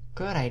a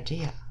good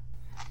idea.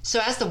 So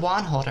as the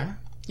wand holder,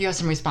 you have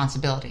some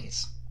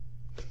responsibilities.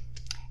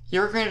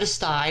 You're going to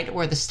decide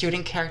where the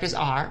student characters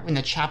are when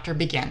the chapter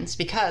begins,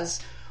 because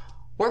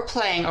we're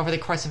playing over the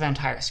course of an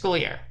entire school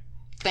year.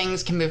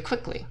 Things can move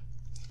quickly.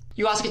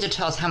 You also get to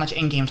tell us how much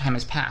in-game time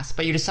has passed,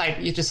 but you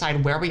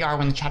decide where we are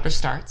when the chapter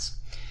starts.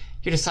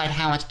 You decide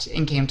how much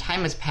in-game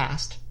time has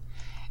passed,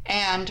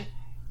 and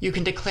you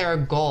can declare a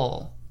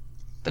goal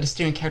that the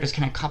student characters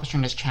can accomplish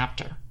in this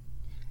chapter.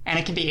 And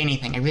it can be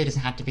anything. It really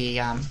doesn't have to be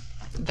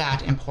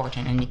that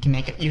important, and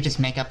you just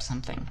make up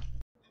something.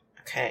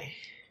 Okay.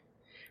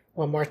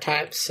 One more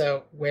time.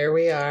 So, where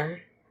we are.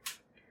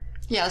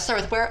 Yeah, let's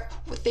start with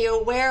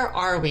where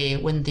are we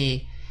when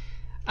the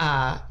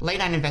late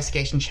night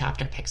investigation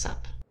chapter picks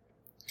up?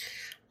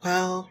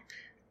 Well,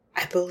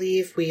 I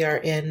believe we are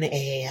in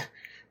a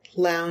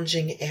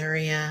lounging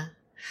area.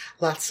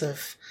 Lots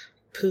of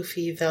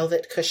poofy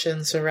velvet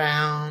cushions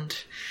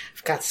around.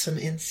 I've got some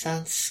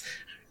incense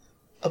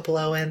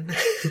a-blowing,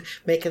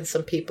 making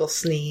some people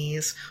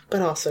sneeze,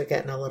 but also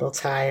getting a little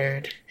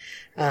tired.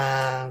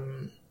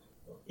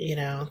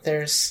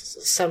 There's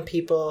some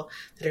people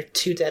that are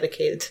too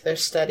dedicated to their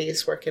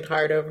studies, working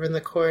hard over in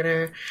the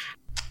corner.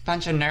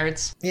 Bunch of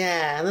nerds.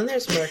 Yeah, and then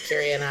there's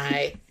Mercury and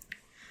I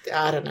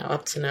don't know,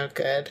 up to no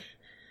good,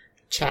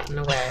 chatting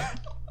away,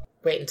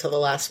 waiting until the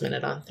last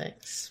minute on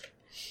things.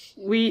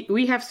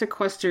 We have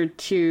sequestered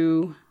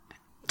 2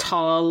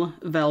 tall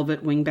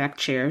velvet wingback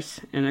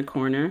chairs in a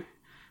corner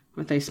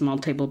with a small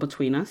table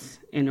between us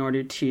in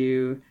order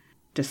to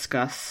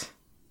discuss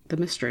the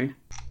mystery.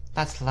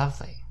 That's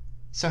lovely.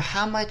 So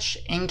how much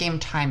in-game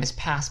time has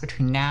passed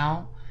between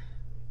now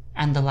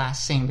and the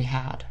last scene we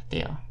had,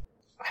 Theo?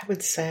 I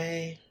would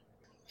say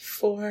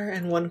 4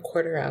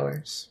 1/4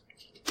 hours.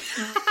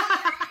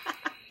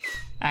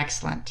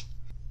 Excellent.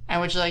 And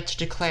would you like to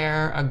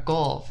declare a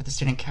goal for the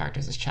student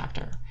characters this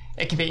chapter?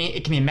 It can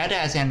be meta,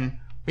 as in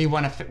we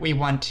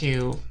want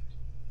to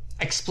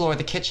explore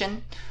the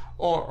kitchen,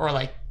 or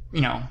like,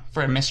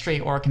 for a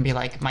mystery, or it can be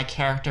like my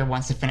character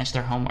wants to finish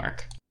their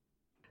homework.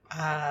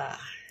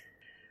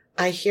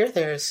 I hear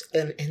there's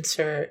an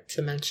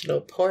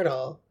interdimensional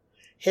portal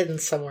hidden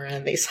somewhere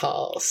in these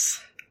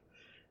halls.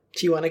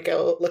 Do you want to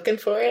go looking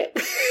for it?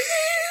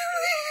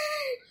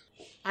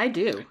 I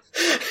do.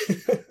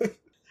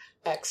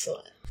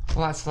 Excellent.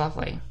 Well, that's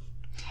lovely.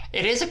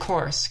 It is, of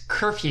course,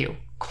 curfew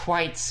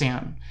quite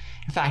soon.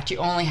 In fact, you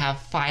only have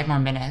 5 more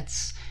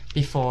minutes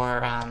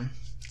before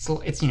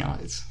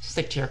it's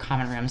stick to your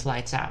common rooms,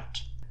 lights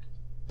out.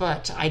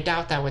 But I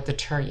doubt that would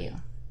deter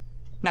you.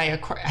 Now,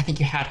 I think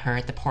you had her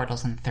at the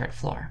portals on the 3rd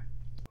floor.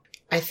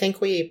 I think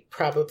we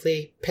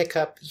probably pick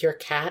up your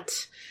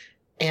cat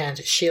and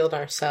shield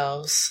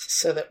ourselves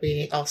so that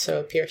we also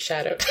appear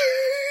shadowed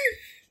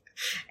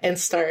and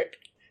start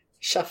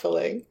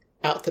shuffling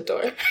out the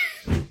door.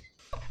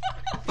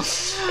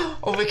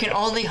 Well, we can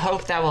only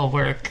hope that will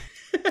work.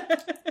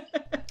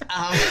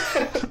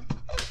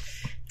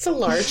 It's a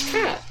large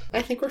cat.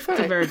 I think we're fine.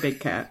 It's a very big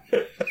cat.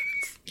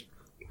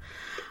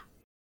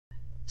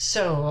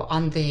 So,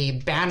 on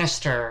the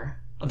banister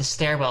of the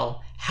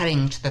stairwell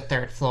heading to the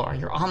 3rd floor,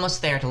 you're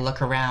almost there to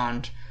look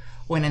around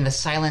when in the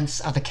silence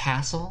of the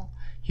castle,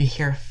 you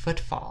hear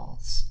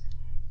footfalls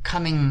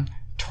coming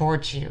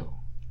towards you.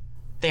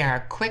 They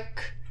are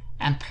quick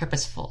and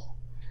purposeful,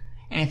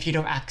 and if you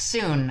don't act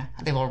soon,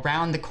 they will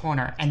round the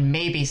corner and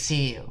maybe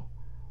see you.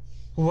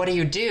 What do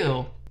you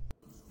do?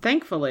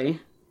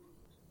 Thankfully,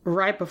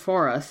 right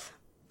before us,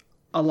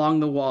 along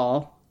the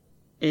wall,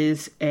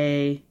 is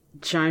a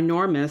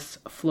ginormous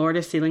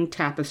floor-to-ceiling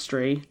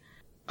tapestry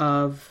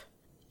of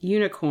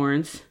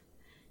unicorns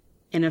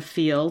in a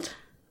field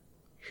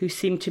who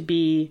seem to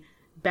be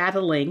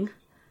battling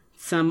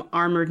some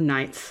armored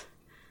knights.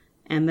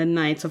 And the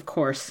knights, of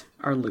course,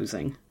 are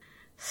losing.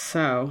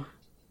 So,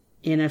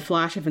 in a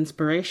flash of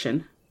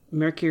inspiration,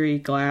 Mercury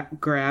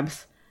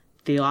grabs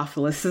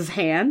Theophilus's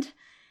hand,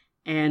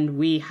 and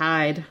we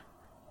hide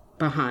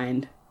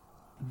behind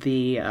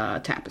the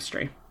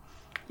tapestry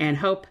and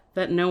hope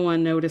that no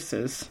one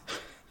notices.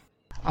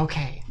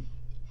 Okay.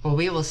 Well,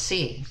 we will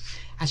see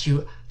as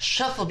you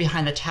shuffle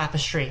behind the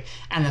tapestry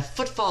and the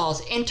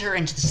footfalls enter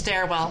into the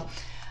stairwell.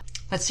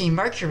 Let's see,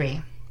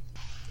 Mercury,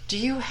 do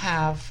you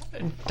have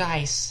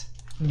dice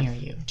near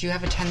you? Do you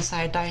have a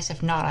 10-sided dice?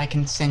 If not, I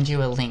can send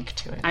you a link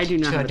to it. I do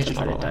not have a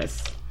digital 10-sided roll.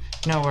 dice.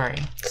 No worry.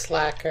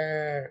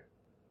 Slacker.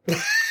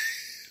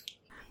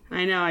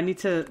 I know. I need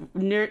to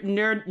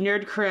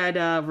nerd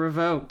cred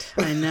revoked.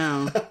 I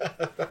know.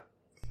 All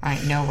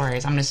right, no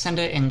worries. I'm going to send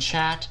it in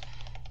chat.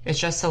 It's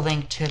just a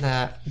link to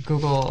the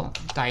Google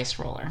Dice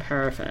Roller.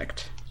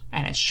 Perfect.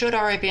 And it should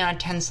already be on a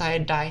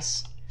 10-sided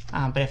dice,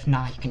 but if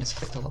not, you can just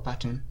click the little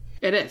button.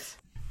 It is.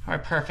 All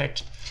right,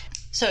 perfect.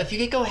 So if you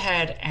could go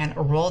ahead and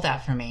roll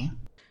that for me.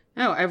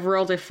 Oh, I've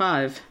rolled a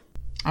 5.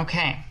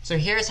 Okay, so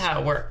here's how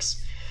it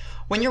works.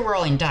 When you're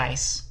rolling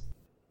dice,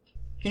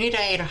 you need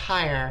a 8 or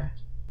higher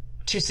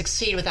to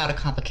succeed without a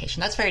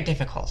complication. That's very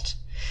difficult.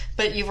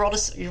 But you rolled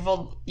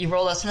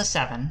less than a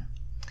 7,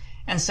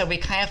 and so we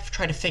kind of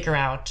try to figure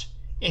out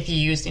if you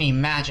used any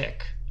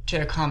magic to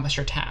accomplish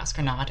your task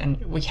or not,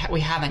 and we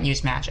haven't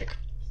used magic.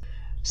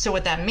 So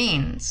what that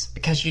means,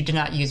 because you did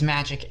not use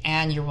magic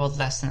and you rolled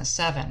less than a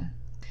 7,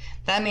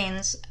 that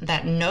means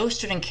that no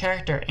student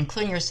character,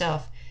 including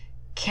yourself,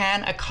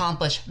 can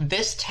accomplish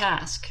this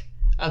task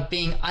of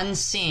being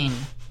unseen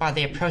by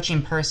the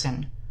approaching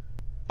person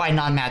by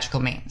non-magical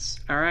means.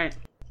 All right.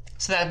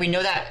 So that we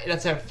know that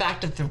that's a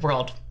fact of the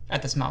world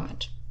at this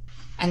moment.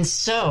 And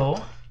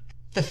so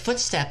the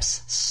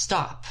footsteps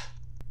stop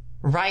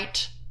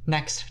right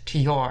next to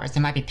yours.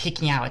 They might be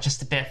peeking out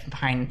just a bit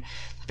behind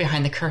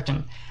the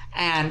curtain.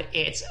 And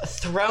it's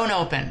thrown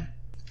open.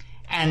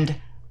 And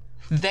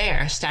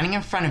there, standing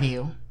in front of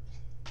you,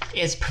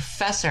 is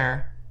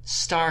Professor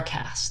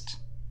Starcast.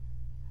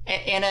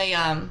 In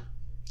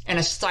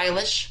a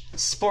stylish,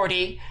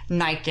 sporty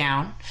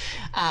nightgown.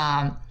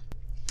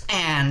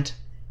 And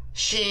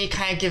she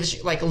kind of gives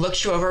you,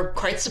 looks you over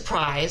quite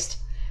surprised.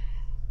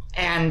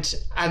 And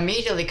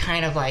immediately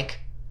kind of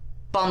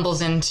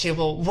bumbles into,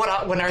 well, what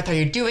on earth are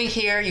you doing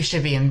here? You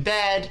should be in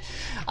bed.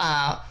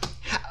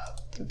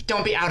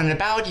 Don't be out and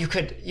about. You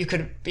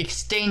could be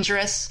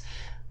dangerous.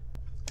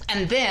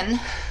 And then,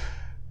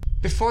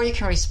 before you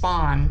can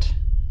respond,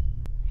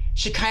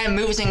 she kind of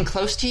moves in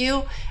close to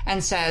you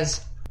and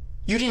says,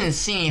 "You didn't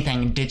see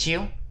anything, did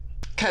you?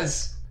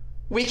 'Cause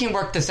we can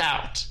work this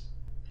out.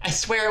 I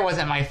swear it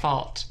wasn't my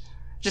fault.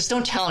 Just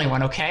don't tell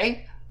anyone,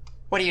 okay?"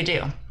 What do you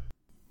do?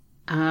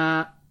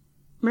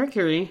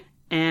 Mercury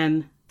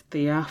and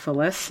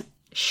Theophilus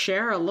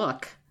share a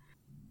look,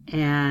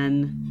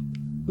 and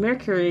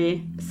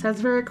Mercury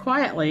says very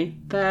quietly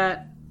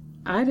that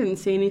I didn't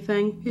see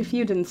anything if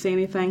you didn't see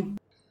anything.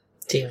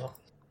 Deal.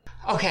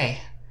 Okay.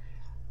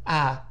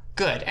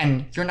 Good.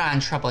 And you're not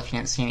in trouble if you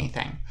didn't see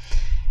anything.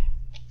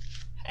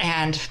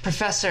 And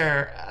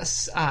Professor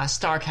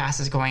Starcast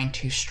is going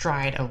to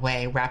stride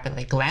away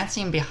rapidly,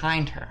 glancing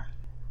behind her.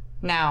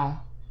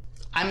 Now,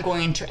 I'm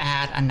going to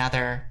add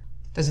another...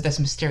 This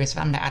mysterious...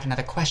 I'm going to add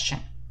another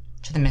question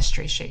to the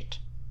mystery sheet.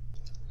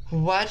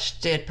 What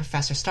did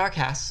Professor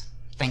Starcast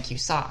think you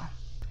saw?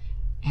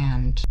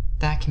 And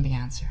that can be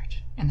answered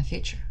in the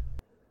future.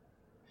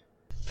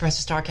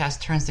 Professor Starcast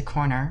turns the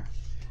corner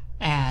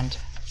and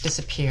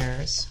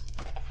disappears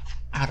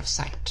out of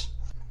sight.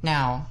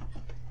 Now,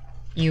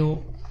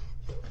 you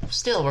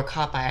still were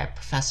caught by a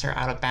professor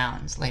out of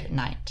bounds late at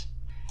night.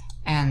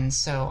 And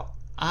so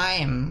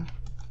I'm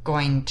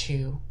going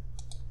to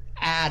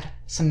add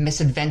some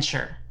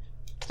misadventure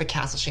to the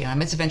castle sheet. Now,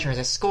 misadventure is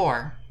a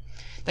score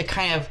that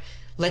kind of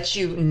lets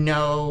you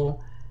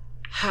know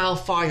how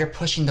far you're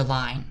pushing the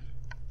line,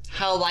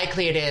 how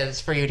likely it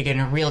is for you to get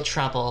in real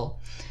trouble,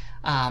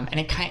 and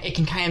it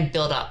can kind of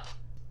build up.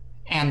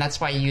 And that's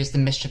why you use the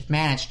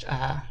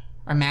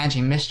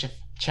managing mischief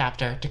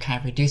chapter to kind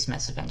of reduce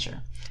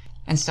misadventure.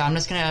 And so I'm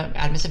just going to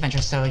add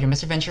misadventure. So your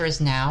misadventure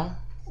is now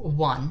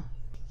 1,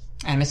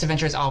 and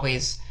misadventure is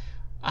always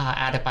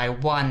added by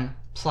 1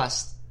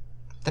 plus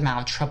the amount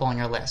of trouble on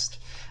your list.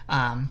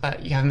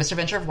 But you have a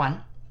misadventure of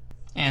 1,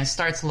 and it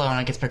starts low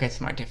and it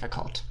gets more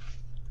difficult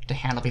to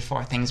handle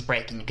before things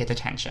break and you get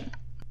detention.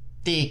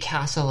 The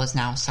castle is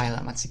now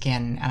silent once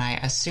again, and I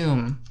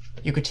assume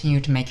you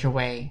continue to make your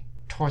way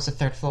towards the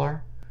 3rd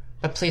floor.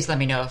 But please let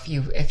me know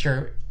if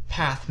your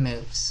path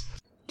moves.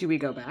 Do we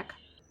go back?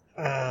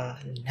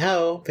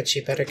 No, but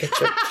you better get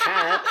your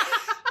cat.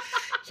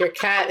 Your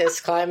cat is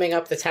climbing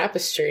up the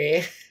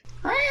tapestry.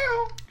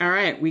 All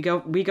right, we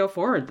go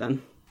forward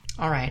then.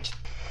 All right.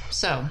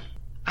 So,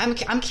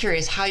 I'm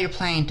curious how you're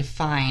planning to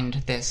find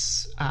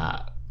this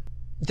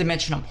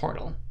dimensional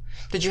portal.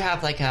 Did you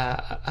have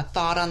a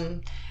thought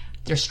on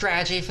your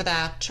strategy for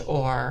that,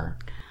 or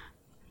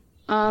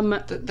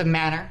the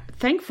manner?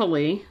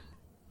 Thankfully,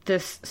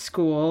 this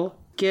school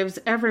gives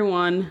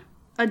everyone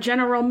a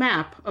general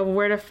map of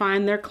where to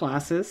find their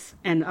classes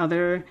and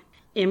other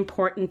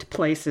important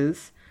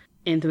places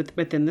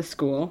within the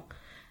school.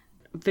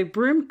 The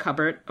broom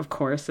cupboard, of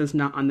course, is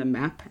not on the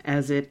map,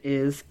 as it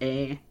is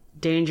a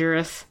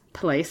dangerous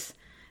place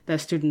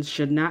that students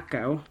should not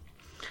go.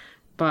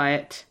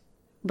 But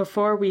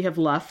before we have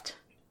left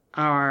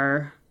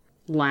our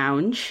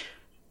lounge,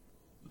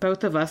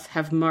 both of us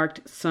have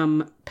marked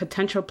some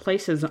potential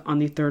places on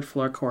the 3rd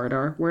floor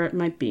corridor where it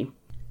might be.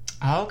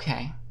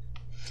 Okay.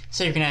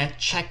 So you're going to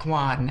check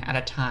one at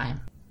a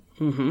time.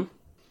 Mm-hmm.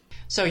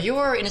 So you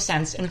were, in a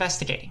sense,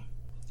 investigating.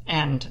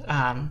 And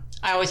I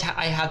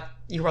have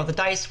you roll the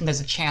dice when there's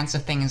a chance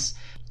of things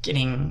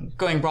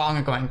going wrong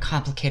or going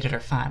complicated or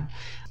fun.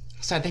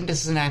 So I think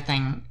this is another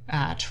thing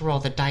to roll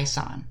the dice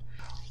on.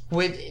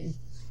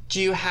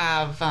 Do you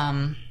have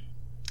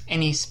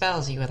any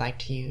spells you would like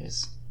to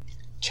use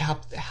to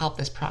help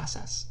this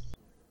process?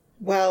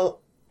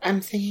 Well,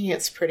 I'm thinking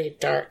it's pretty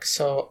dark,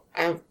 so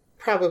I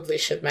probably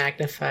should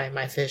magnify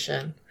my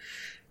vision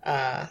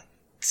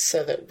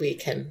so that we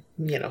can,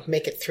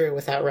 make it through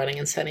without running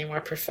into any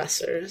more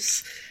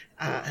professors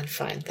and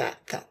find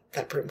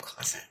that broom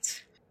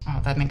closet. Oh,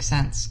 that makes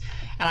sense.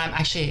 And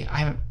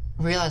I'm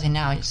realizing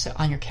now,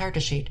 on your character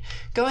sheet,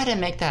 go ahead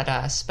and make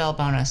that spell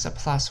bonus a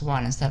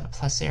 +1 instead of a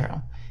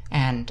 +0.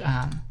 And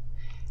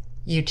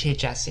you too,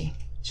 Jesse.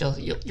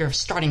 Your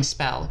starting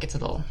spell gets a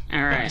little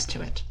bonus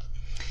to it.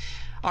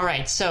 All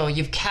right, so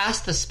you've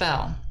cast the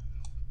spell,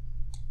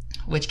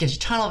 which gives you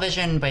tunnel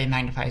vision, but it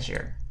magnifies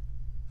your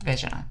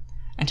vision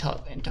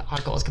until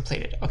our goal is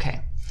completed.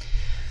 Okay,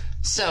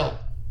 so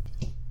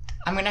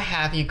I'm going to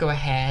have you go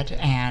ahead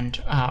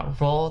and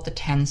roll the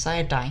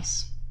 10-sided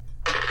dice.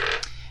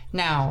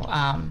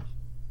 Now,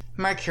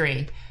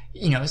 Mercury,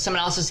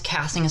 someone else is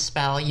casting a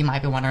spell. You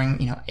might be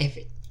wondering,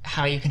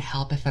 how you can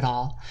help, if at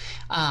all.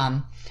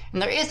 And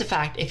there is, in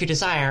fact, if you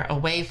desire, a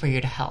way for you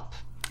to help.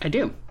 I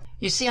do.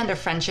 You see under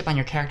friendship on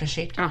your character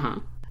sheet? Uh-huh.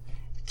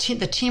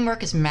 The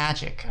teamwork is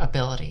magic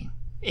ability.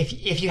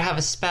 If you have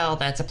a spell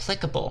that's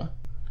applicable,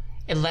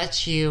 it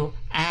lets you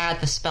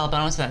add the spell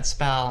bonus of that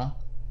spell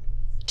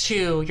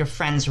to your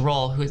friend's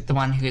roll, who's the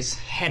one who's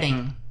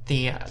heading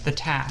the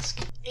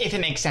task. If it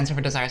makes sense, if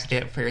it desires to do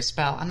it for your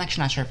spell. I'm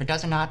actually not sure if it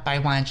does or not, but I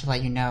wanted to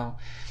let you know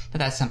that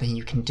that's something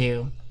you can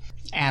do.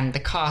 And the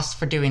cost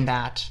for doing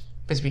that,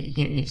 because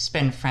you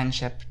spend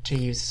friendship to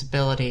use this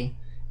ability,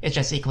 is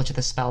just equal to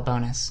the spell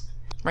bonus.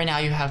 Right now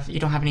you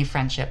don't have any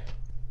friendship,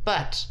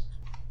 but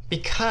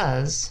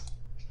because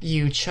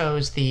you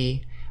chose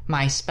the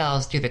My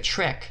Spells Do the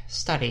Trick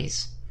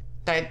studies,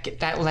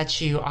 that lets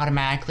you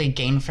automatically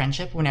gain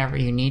friendship whenever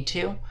you need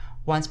to,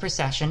 once per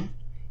session,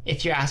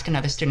 if you ask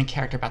another student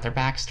character about their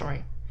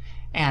backstory.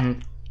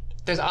 And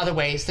there's other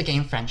ways to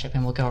gain friendship,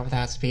 and we'll go over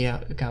that as we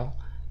go.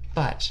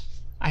 But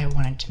I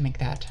wanted to make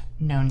that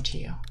known to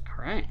you.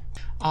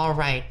 All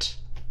right.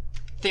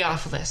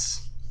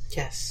 Theophilus.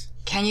 Yes.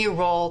 Can you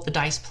roll the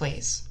dice,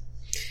 please?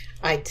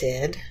 I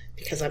did,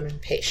 because I'm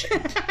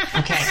impatient.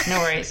 Okay, no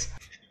worries.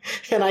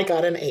 And I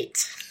got an 8.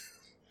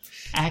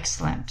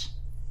 Excellent.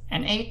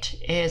 An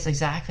 8 is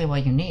exactly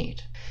what you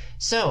need.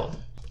 So,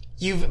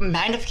 your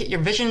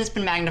vision has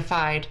been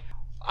magnified.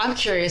 I'm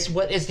curious,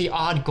 what is the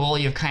odd goal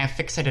you've kind of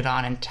fixated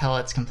on until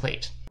it's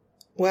complete?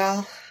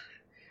 Well,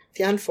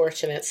 the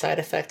unfortunate side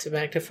effect of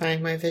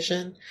magnifying my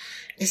vision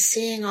is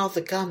seeing all the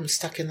gum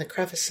stuck in the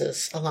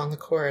crevices along the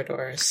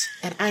corridors.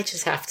 And I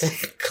just have to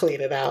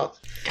clean it out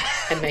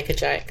and make a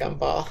giant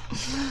gumball.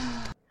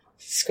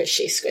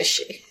 Squishy,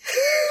 squishy.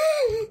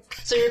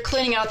 So you're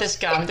cleaning out this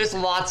gum. There's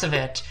lots of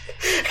it.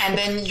 And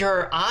then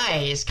your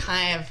eyes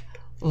kind of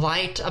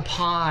light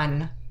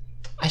upon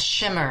a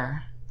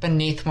shimmer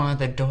beneath one of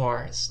the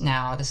doors.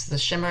 Now, this is a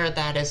shimmer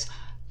that is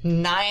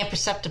nigh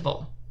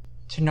imperceptible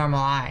to normal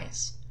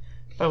eyes.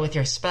 But with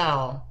your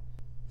spell,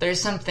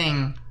 there's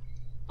something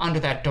under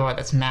that door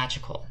that's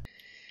magical.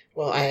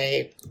 Well,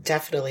 I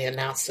definitely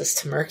announced this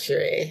to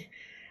Mercury.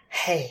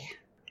 Hey,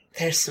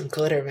 there's some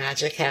glitter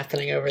magic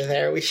happening over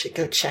there. We should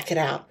go check it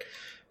out.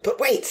 But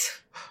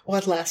wait,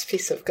 one last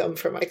piece of gum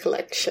for my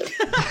collection.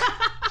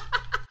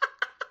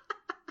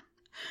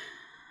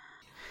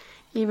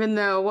 Even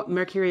though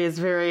Mercury is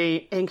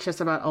very anxious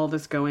about all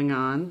this going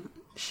on,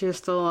 she is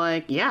still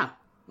like, yeah,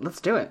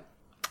 let's do it.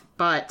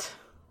 But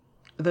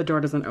the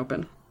door doesn't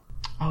open.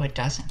 Oh, it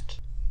doesn't?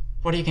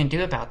 What are you going to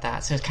do about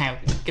that? So it kind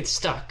of gets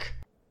stuck.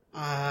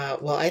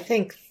 Well, I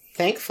think,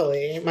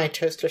 thankfully, my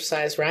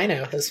toaster-sized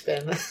rhino has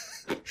been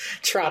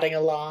trotting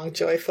along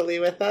joyfully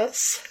with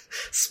us,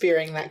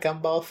 spearing that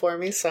gumball for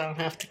me so I don't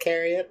have to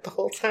carry it the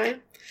whole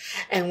time.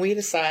 And we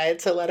decide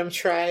to let him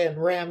try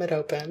and ram it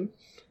open.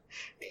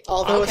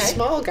 Although a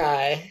small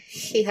guy,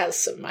 he has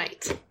some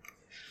might.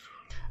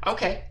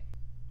 Okay.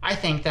 I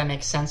think that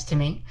makes sense to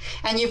me.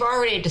 And you've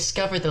already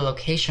discovered the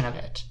location of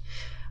it.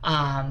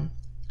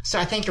 So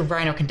I think your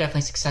rhino can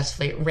definitely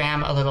successfully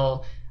ram a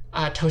little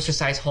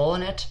toaster-sized hole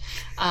in it.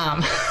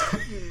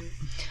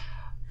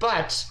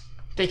 But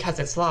because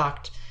it's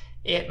locked,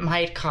 it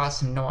might cause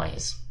some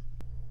noise.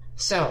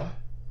 So,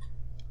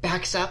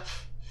 backs up,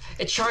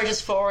 it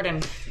charges forward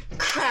and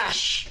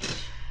crash!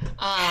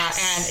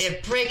 And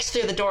it breaks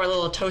through the door, a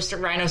little toaster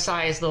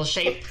rhino-sized little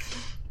shape,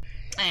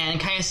 and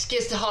kind of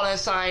skids to the other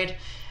side,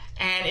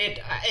 and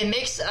it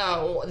makes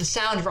the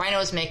sound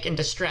rhinos make in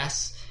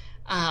distress.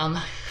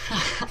 I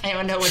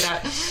don't know what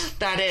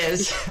that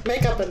is.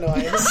 Make up a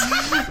noise.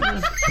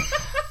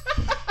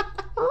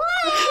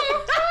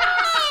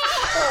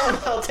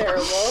 Oh, how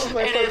terrible.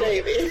 My poor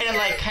baby. And it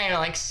like kind of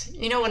like,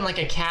 you know when like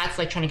a cat's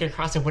like trying to get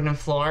across a wooden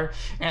floor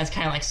and it's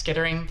kind of like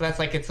skittering, but that's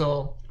like its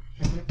little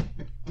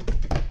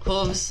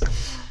hooves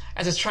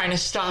as it's trying to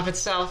stop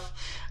itself.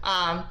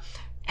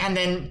 And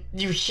then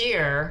you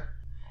hear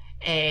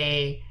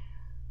a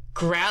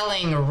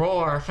growling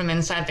roar from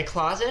inside the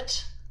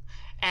closet,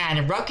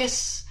 and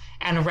ruckus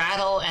and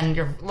rattle, and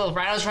your little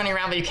rhino's running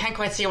around, but you can't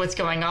quite see what's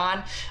going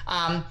on.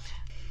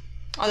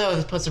 Although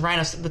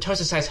the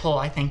toaster-sized hole,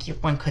 I think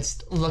one could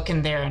look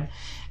in there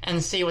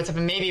and see what's up,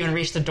 and maybe even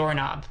reach the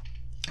doorknob.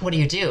 What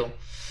do?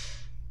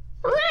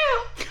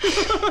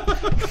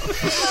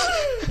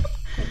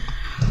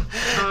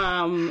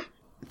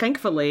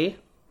 Thankfully,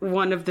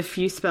 one of the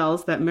few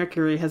spells that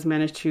Mercury has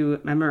managed to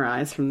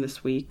memorize from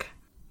this week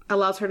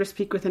allows her to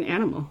speak with an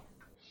animal.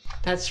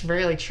 That's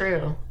really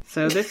true.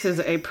 So this is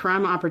a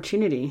prime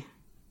opportunity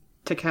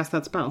to cast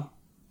that spell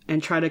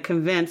and try to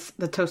convince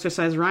the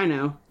toaster-sized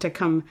rhino to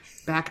come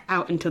back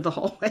out into the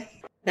hallway.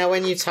 Now,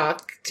 when you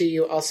talk, do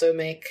you also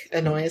make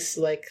a noise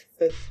like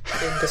the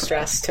in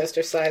distress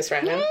toaster-sized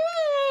rhino?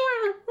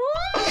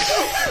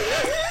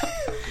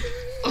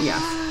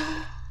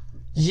 Yeah.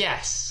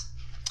 Yes.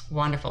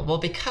 Wonderful. Well,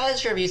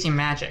 because you're using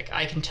magic,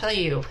 I can tell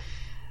you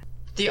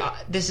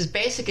this is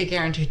basically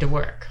guaranteed to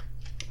work.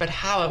 But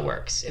how it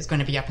works is going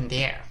to be up in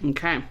the air.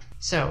 Okay.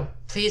 So,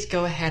 please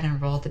go ahead and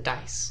roll the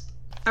dice.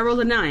 I rolled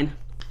a 9.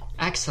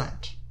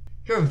 Excellent.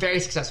 You're very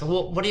successful.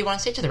 Well, what do you want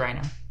to say to the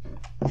rhino?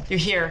 You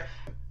hear,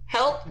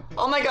 help!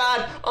 Oh my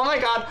god!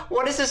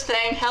 What is this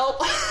thing?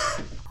 Help!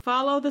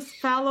 Follow the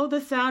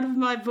sound of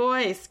my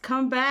voice.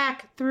 Come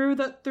back through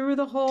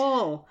the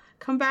hole.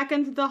 Come back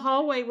into the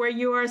hallway where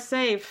you are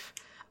safe.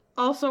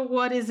 Also,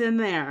 what is in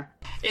there?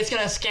 It's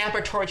going to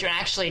scamper towards you. And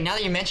actually, now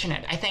that you mention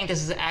it, I think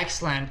this is an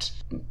excellent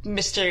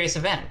mysterious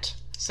event.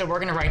 So we're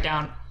going to write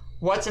down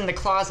what's in the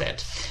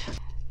closet.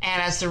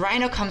 And as the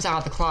rhino comes out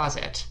of the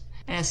closet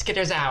and it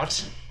skitters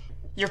out,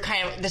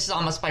 this is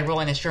almost by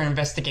rolling this, you're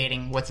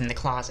investigating what's in the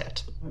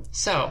closet.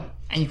 So,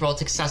 and you rolled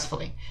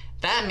successfully.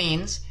 That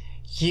means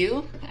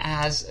you,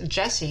 as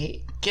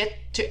Jesse, get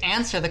to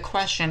answer the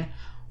question,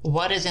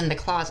 what is in the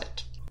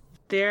closet?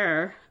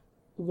 There,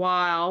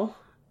 while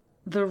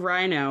the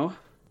rhino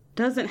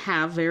doesn't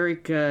have very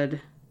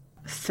good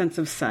sense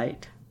of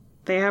sight,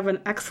 they have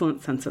an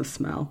excellent sense of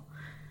smell.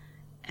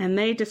 And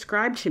they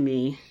describe to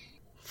me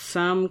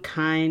some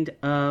kind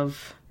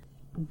of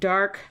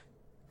dark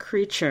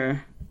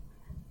creature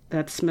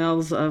that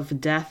smells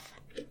of death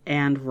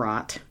and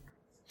rot.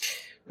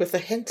 With a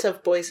hint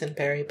of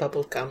boysenberry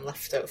bubblegum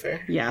left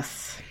over.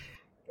 Yes.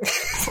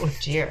 Oh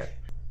dear.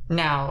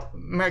 Now,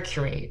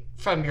 Mercury,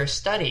 from your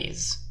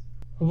studies,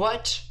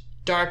 what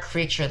dark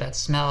creature that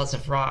smells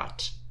of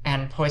rot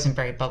and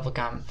poisonberry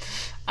bubblegum,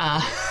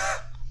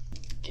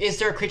 is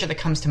there a creature that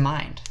comes to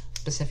mind,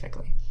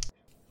 specifically?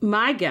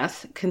 My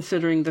guess,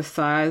 considering the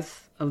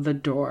size of the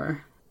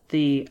door,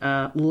 the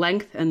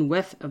length and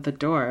width of the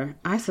door,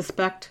 I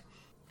suspect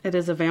it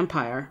is a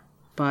vampire,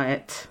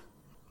 but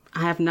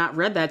I have not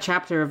read that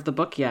chapter of the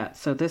book yet,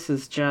 so this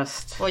is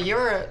just... Well,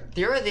 you're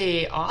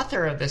the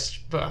author of this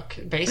book.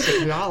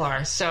 Basically, we all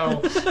are. So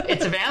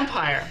it's a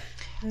vampire.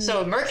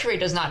 So Mercury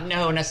does not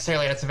know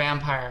necessarily it's a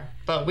vampire,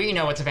 but we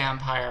know it's a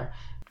vampire.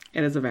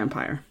 It is a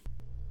vampire.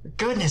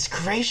 Goodness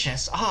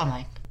gracious. Oh,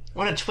 my...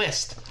 What a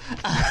twist.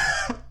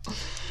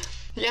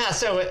 Yeah,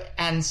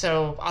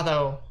 so,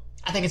 although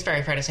I think it's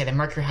very fair to say that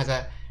Mercury has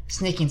a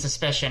sneaking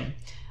suspicion,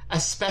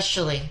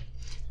 especially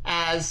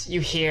as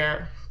you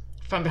hear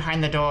from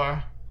behind the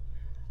door,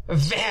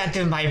 where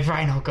did my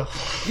rhino go?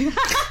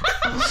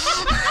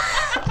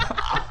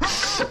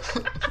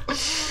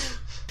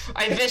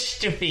 I wish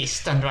to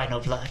feast on rhino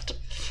blood.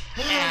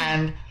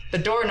 And the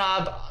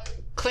doorknob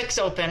clicks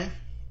open,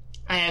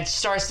 and it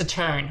starts to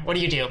turn. What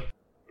do?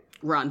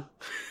 Run.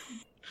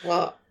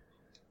 Well,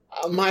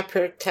 my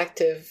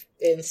protective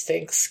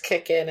instincts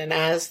kick in, and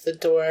as the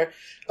door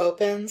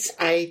opens,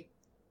 I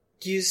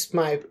use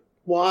my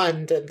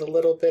wand and the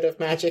little bit of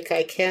magic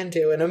I can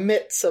do and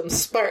emit some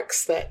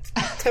sparks that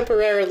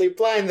temporarily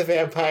blind the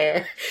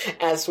vampire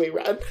as we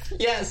run.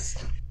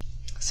 Yes.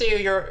 So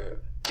you're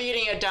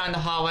beating it down the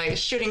hallway,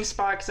 shooting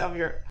sparks of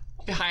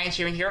behind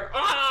you, and you're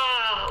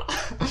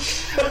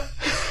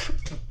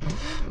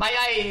my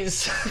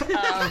eyes.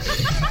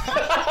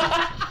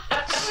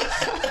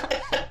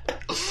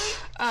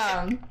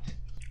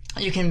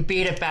 You can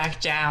beat it back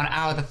down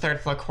out of the third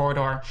floor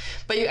corridor,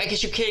 but I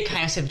guess you could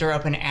kind of see the door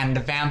open and the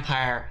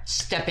vampire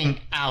stepping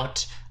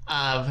out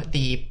of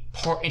the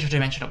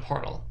interdimensional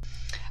portal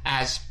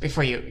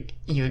before you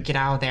get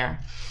out of there.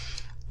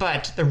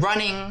 But the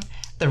running,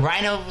 the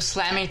rhino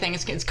slamming thing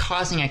is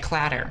causing a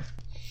clatter.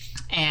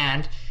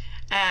 And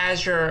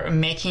as you're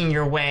making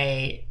your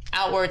way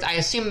outwards, I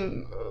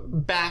assume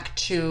back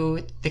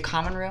to the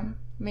common room,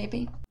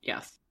 maybe?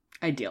 Yes,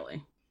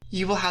 ideally.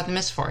 You will have the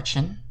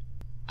misfortune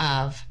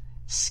of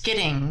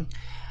skidding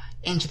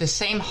into the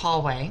same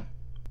hallway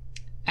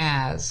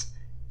as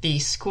the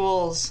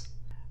school's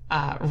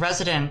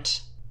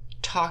resident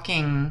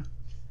talking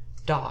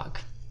dog,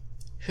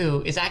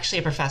 who is actually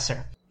a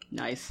professor.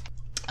 Nice.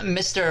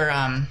 Mr.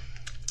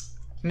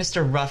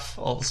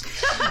 Ruffles.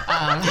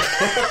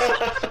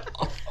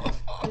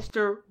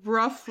 Mr.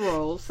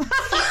 Ruffles.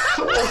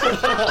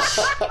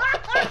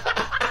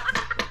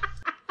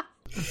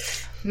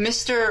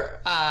 Mr.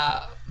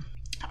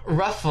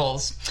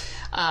 Ruffles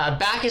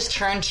back is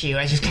turned to you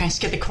as you kind of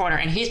skip the corner,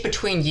 and he's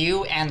between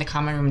you and the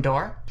common room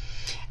door.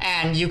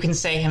 And you can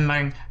say him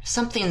muttering,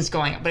 something's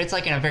going on, but it's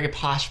like in a very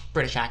posh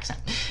British accent.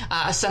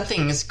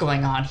 Something's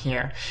going on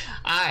here.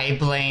 I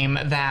blame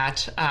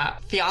that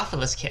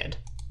Theophilus kid,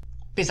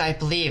 because I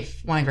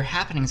believe one of your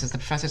happenings is the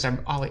professors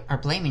are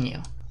blaming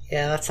you.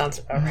 Yeah, that sounds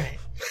about right.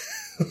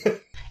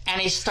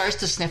 And he starts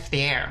to sniff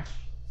the air.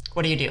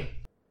 What do?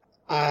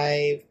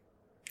 I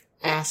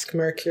ask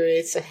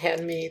Mercury to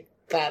hand me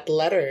that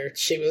letter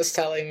she was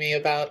telling me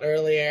about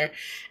earlier,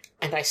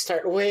 and I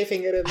start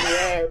waving it in the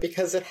air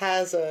because it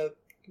has a,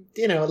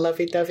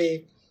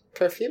 lovey-dovey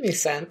perfumey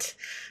scent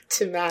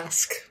to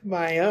mask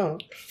my own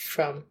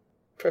from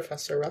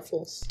Professor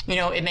Ruffles.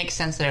 It makes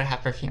sense that it would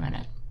have perfume in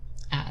it.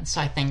 So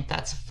I think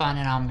that's fun,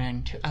 and I'm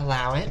going to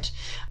allow it.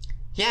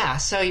 Yeah,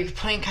 so you're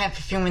putting kind of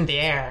perfume in the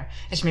air,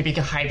 and maybe you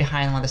can hide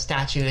behind one of the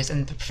statues,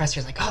 and the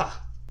professor's like, oh,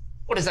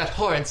 what is that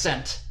horrid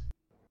scent?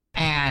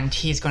 And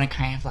he's going to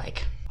kind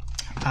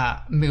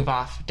of move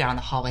off down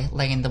the hallway,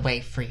 laying the way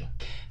free.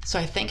 So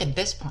I think at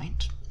this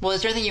point,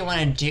 is there anything you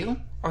want to do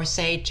or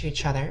say to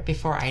each other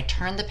before I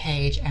turn the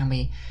page and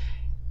we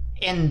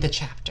end the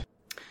chapter?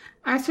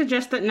 I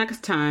suggest that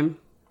next time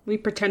we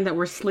pretend that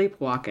we're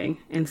sleepwalking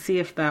and see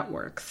if that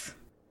works.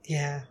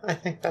 Yeah, I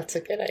think that's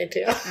a good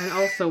idea. And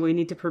also we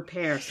need to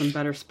prepare some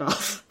better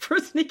spells for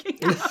sneaking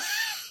out.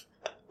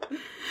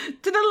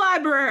 To the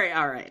library!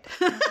 All right.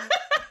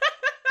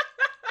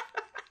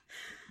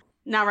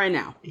 Not right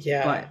now.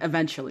 Yeah. But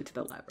eventually to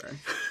the library.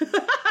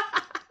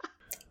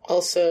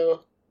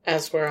 Also,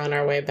 as we're on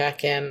our way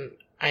back in,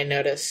 I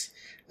notice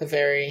a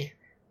very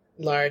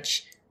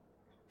large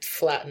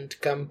flattened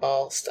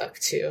gumball stuck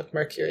to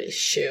Mercury's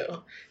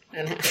shoe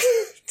and have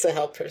to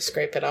help her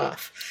scrape it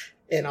off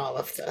in all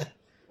of the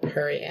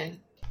hurrying.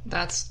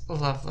 That's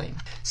lovely.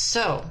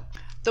 So,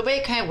 the way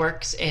it kind of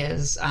works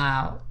is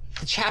the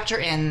chapter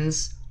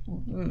ends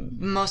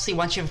mostly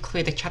once you've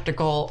cleared the chapter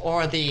goal,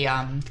 or the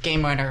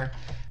game winner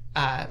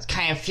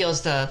kind of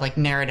feels the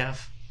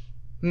narrative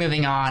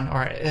moving on,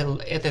 or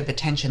the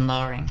tension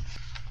lowering.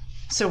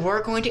 So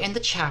we're going to end the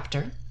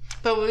chapter,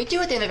 but what we do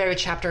at the end of every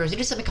chapter is we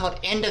do something called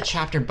end of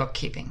chapter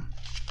bookkeeping.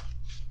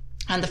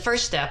 And the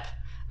first step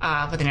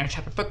with the end of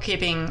chapter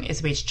bookkeeping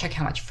is we check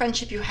how much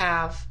friendship you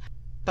have,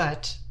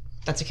 but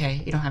that's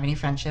okay. You don't have any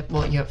friendship.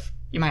 Well, you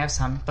might have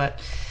some, but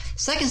the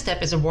second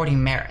step is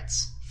awarding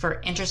merits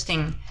for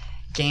interesting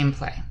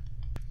gameplay.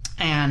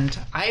 And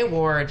I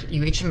award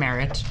you each a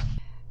merit: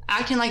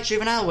 acting like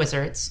juvenile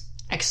wizards,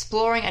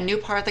 exploring a new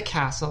part of the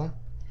castle,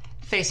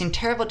 facing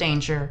terrible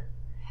danger,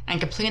 and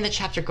completing the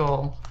chapter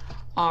goal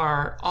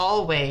are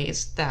all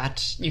ways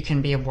that you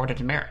can be awarded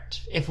a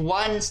merit. If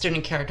one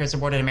student character is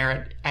awarded a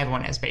merit,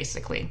 everyone is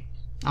basically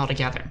all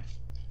together.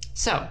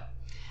 So,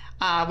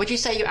 would you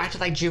say you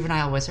acted like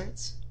juvenile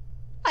wizards?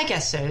 I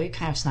guess so. You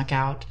kind of snuck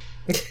out.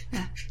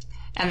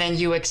 And then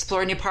you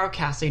explore a new part of the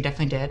castle. You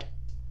definitely did.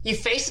 You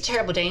faced a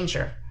terrible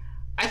danger.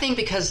 I think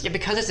because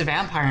there's a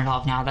vampire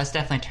involved now, that's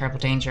definitely a terrible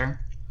danger.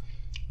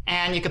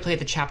 And you completed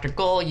the chapter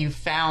goal. You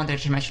found the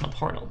dimensional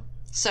portal.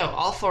 So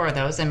all 4 of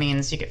those, that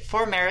means you get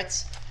 4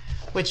 merits,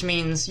 which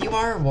means you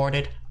are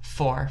awarded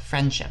 4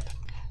 friendship.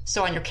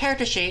 So on your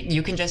character sheet,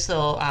 you can just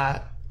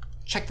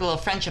check the little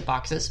friendship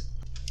boxes.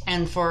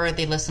 And for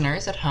the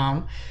listeners at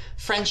home,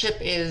 friendship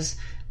is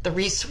the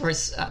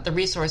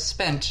resource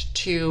spent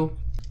to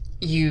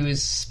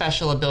use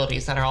special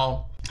abilities that are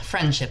all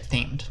friendship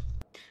themed.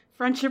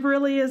 Friendship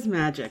really is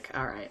magic.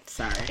 All right,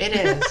 sorry. It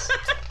is.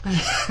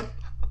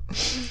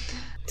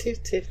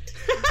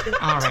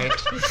 All right.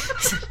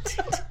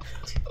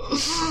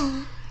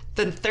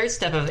 The third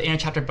step of the inner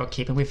chapter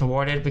bookkeeping we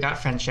got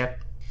friendship,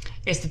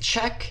 is to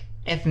check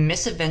if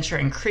misadventure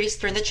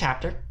increased during the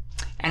chapter.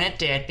 And it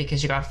did,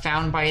 because you got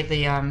found by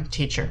the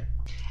teacher.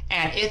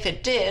 And if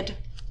it did,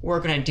 we're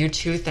going to do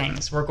 2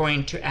 things. We're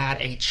going to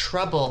add a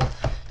trouble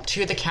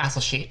to the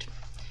castle sheet.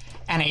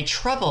 And a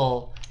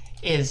trouble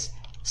is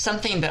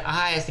something that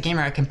I, as the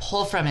gamer, can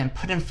pull from and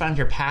put in front of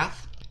your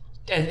path.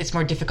 And it's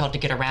more difficult to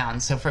get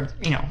around. So for,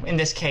 in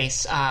this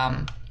case,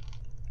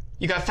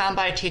 you got found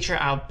by a teacher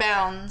out of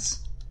bounds.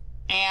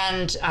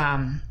 And,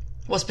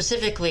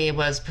 specifically it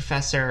was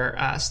Professor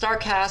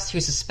Starcast, who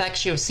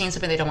suspects you of seeing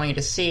something they don't want you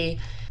to see.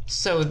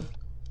 So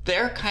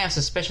they're kind of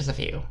suspicious of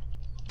you.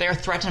 They're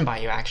threatened by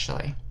you,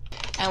 actually.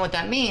 And what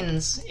that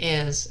means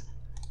is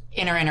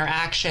in our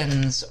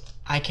interactions,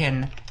 I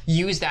can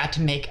use that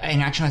to make an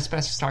interaction with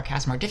Professor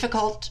Starcast more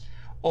difficult,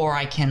 or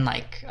I can,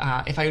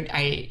 if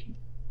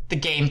the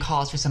game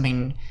calls for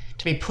something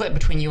to be put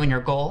between you and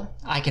your goal,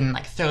 I can,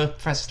 throw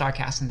Professor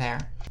Starcast in there.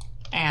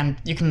 And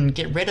you can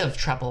get rid of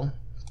trouble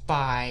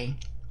by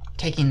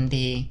taking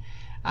the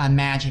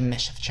Managing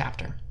Mischief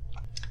chapter.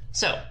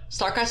 So,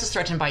 Starcast is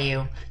threatened by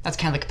you. That's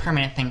kind of a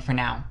permanent thing for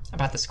now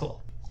about the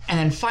school. And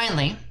then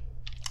finally,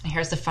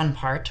 here's the fun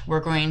part.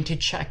 We're going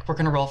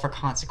to roll for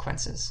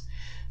consequences.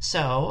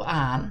 So,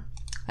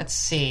 let's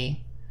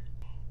see.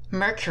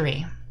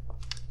 Mercury,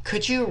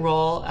 could you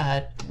roll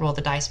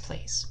the dice,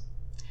 please?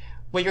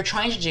 What you're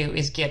trying to do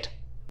is get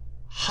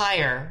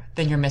higher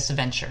than your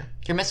misadventure.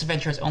 Your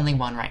misadventure is only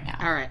 1 right now.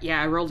 All right,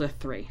 yeah, I rolled a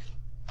 3.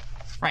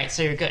 Right,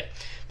 so you're good.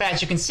 But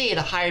as you can see,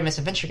 the higher your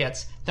misadventure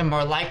gets, the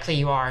more likely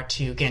you are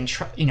to get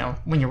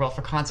when you roll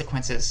for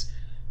consequences,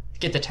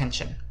 get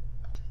detention.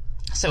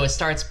 So it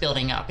starts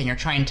building up, and you're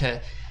trying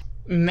to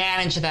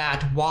manage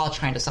that while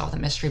trying to solve the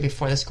mystery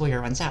before the school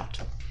year runs out.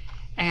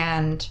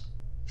 And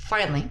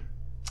finally,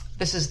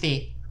 this is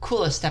the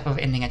coolest step of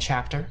ending a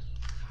chapter.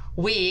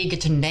 We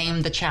get to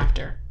name the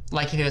chapter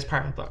like if it was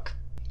part of a book.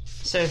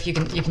 So if you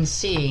can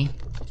see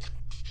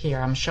here,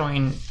 I'm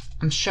showing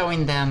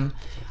them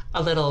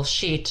a little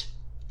sheet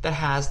that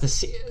has the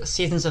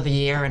seasons of the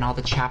year and all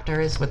the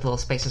chapters with little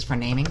spaces for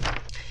naming.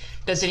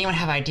 Does anyone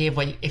have an idea of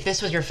if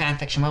this was your fan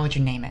fiction, what would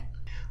you name it?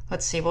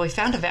 Let's see. Well, we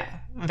found a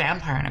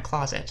vampire in a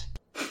closet.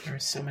 There are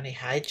so many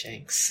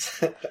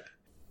hijinks.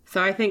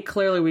 So I think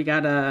clearly we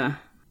gotta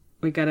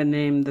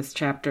name this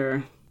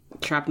chapter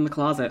 "Trapped in the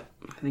Closet."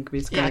 I think we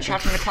just gotta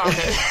Trapped in the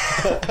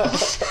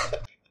Closet.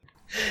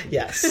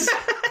 Yes,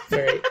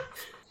 very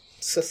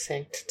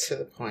succinct to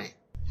the point.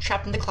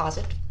 Trapped in the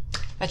Closet.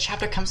 That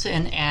chapter comes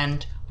in,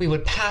 and we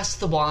would pass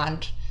the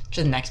wand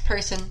to the next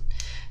person.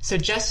 So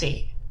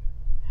Jesse,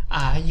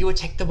 you would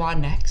take the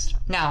wand next.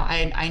 Now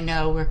I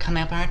know we're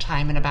coming up on our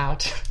time in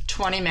about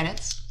 20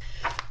 minutes,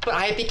 but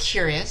I'd be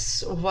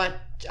curious what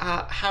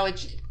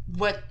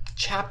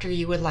chapter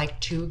you would like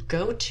to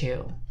go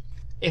to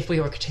if we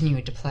were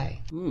continuing to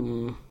play.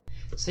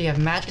 So you have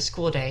Magic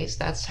School Days.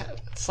 That's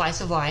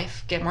Slice of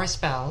Life. Get more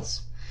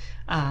spells.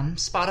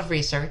 Spot of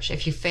Research.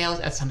 If you fail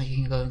at something, you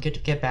can go and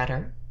get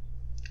better.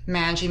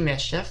 Managing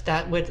Mischief.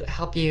 That would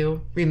help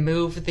you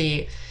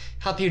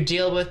help you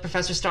deal with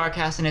Professor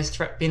Starcast and his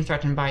being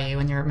threatened by you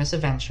in your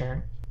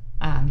misadventure.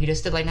 You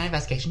just did Late Night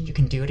Investigation. You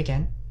can do it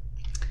again.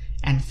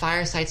 And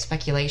Fireside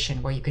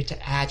Speculation, where you get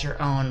to add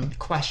your own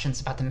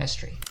questions about the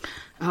mystery.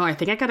 Oh, I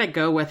think I gotta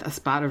go with a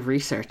Spot of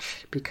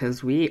Research,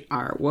 because we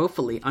are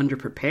woefully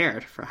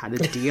underprepared for how to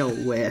deal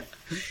with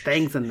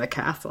things in the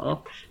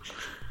castle.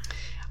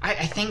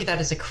 I think that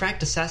is a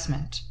correct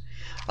assessment.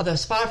 Although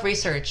Spot of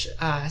Research,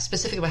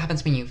 specifically what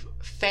happens when you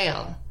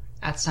fail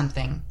at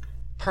something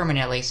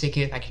permanently, so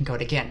I can go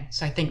it again.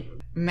 So I think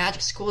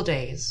Magic School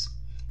Days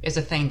is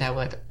a thing that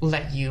would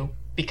let you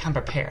become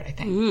prepared, I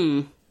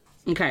think.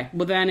 Okay,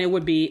 well then it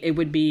would be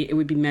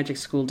Magic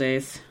School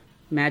Days.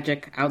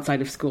 Magic outside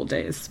of school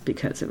days,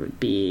 because it would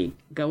be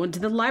going to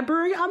the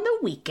library on the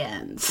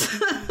weekends.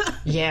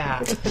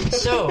 Yeah.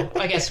 So,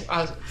 I guess,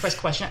 first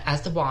question,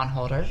 as the wand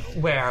holder,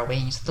 where are we?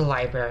 You said the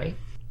library.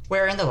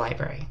 Where in the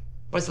library?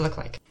 What does it look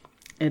like?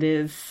 It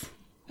is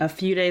a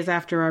few days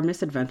after our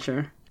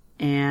misadventure,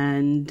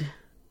 and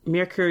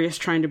Mercury is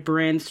trying to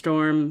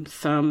brainstorm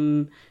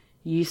some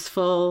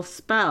useful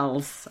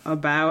spells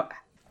about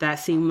that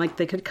seem like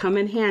they could come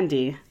in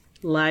handy,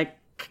 like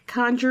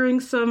conjuring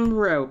some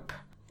rope,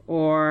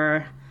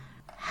 or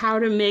how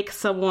to make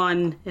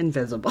someone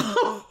invisible.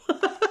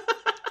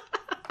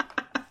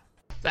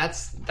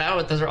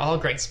 Those are all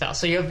great spells.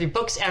 So you have your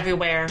books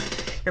everywhere,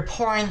 you're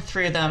pouring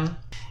through them,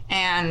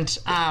 and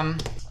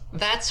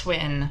that's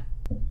when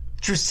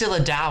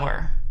Drusilla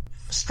Dower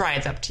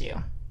strides up to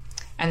you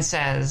and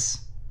says,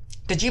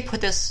 "Did you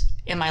put this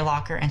in my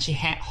locker?" And she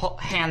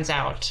hands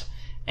out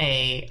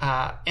a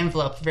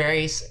envelope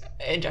very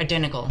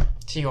identical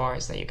to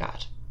yours that you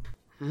got.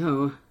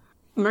 Oh.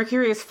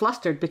 Mercury is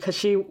flustered because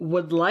she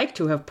would like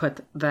to have put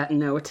that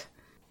note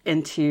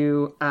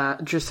into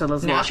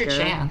Drusilla's locker.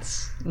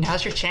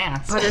 Now's your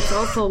chance. But it's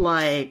also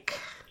like,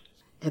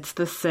 it's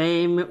the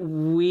same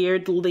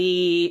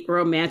weirdly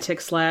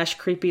romantic /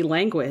 creepy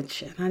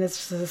language. And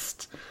it's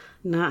just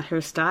not her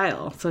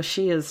style. So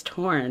she is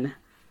torn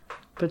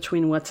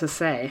between what to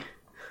say.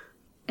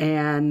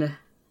 And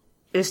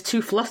is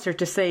too flustered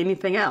to say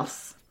anything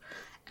else.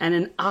 And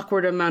an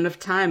awkward amount of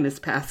time is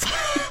passing.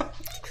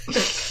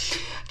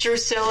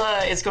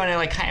 Drusilla is going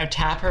to kind of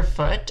tap her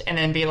foot and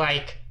then be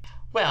like,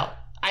 "Well,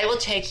 I will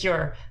take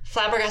your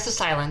flabbergasted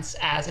silence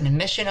as an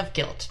admission of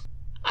guilt.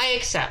 I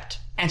accept."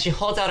 And she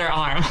holds out her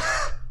arm.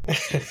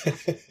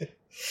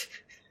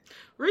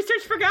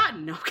 Research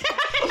forgotten. Okay.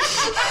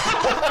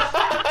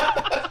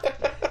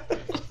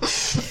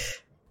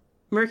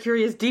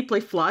 Mercury is deeply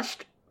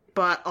flushed,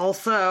 but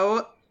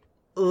also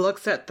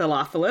looks at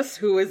Theophilus,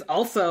 who is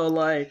also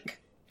like,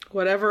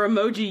 whatever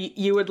emoji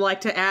you would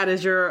like to add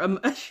as your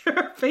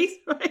face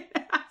right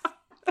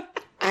now.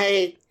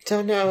 I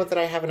don't know that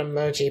I have an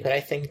emoji, but I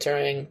think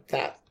during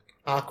that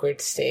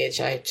awkward stage,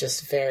 I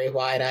just very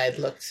wide-eyed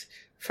looked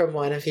from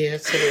one of you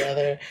to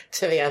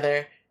the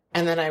other,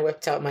 and then I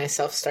whipped out my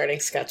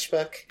self-starting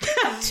sketchbook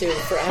to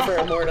forever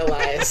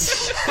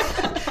immortalize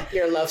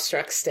your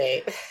love-struck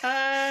state.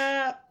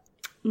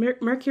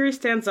 Mercury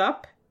stands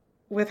up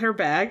with her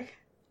bag,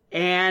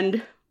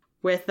 and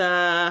with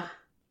a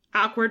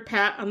awkward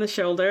pat on the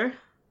shoulder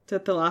to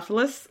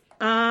Theophilus,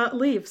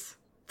 leaves.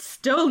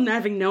 Still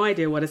having no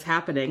idea what is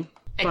happening.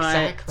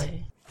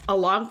 Exactly. But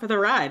along for the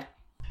ride.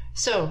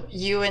 So,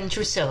 you and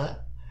Drusilla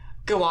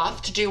go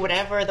off to do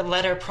whatever the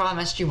letter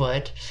promised you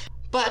would,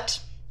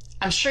 but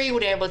I'm sure you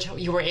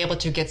were able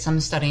to get some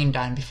studying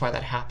done before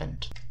that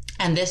happened.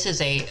 And this is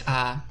a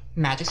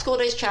Magic School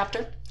Days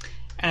chapter.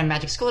 And in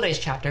Magic School Days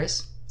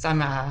chapters,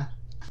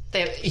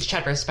 each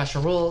chapter has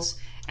special rules,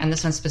 and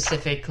this one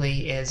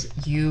specifically is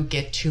you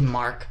get to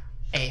mark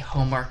a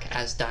homework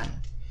as done.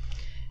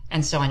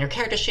 And so on your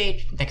character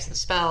sheet, next to the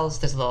spells,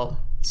 there's a little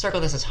circle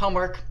that says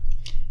homework.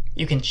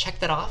 You can check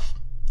that off.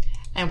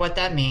 And what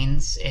that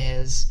means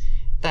is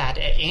that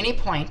at any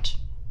point,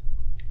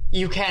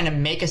 you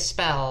can make a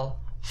spell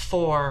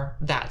for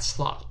that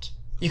slot.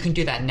 You can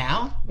do that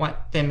now,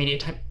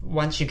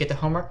 once you get the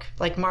homework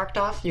marked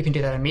off, you can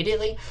do that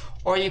immediately,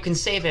 or you can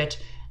save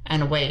it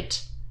and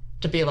wait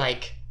to be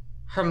like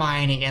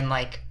Hermione and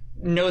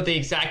know the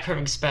exact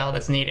perfect spell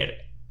that's needed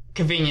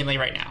conveniently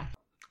right now.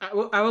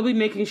 I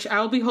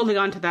will be holding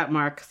on to that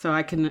mark so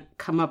I can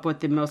come up with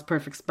the most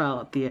perfect spell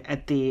at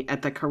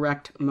the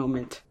correct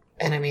moment.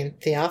 And I mean,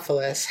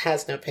 Theophilus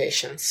has no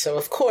patience. So,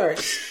 of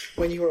course,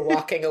 when you were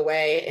walking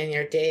away in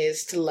your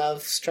dazed,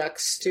 love-struck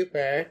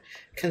stupor,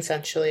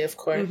 consensually, of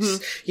course,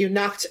 you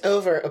knocked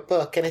over a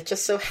book, and it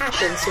just so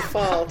happened to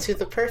fall to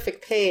the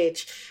perfect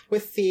page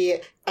with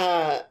the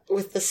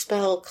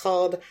spell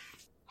called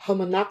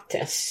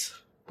Homonoctus,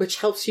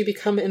 which helps you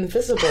become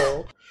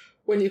invisible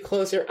when you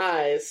close your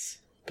eyes,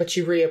 but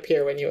you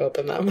reappear when you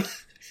open them.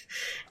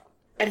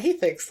 And he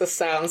thinks this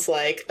sounds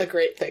like a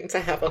great thing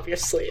to have up your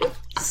sleeve.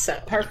 So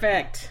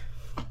perfect.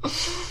 So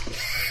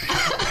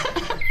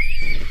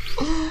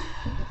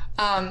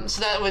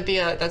that would be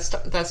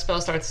that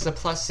spell starts as a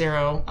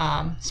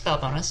 +0 spell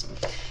bonus,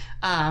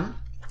 and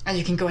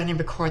you can go ahead and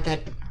record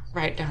that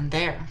right down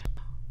there.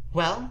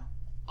 Well,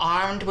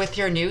 armed with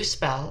your new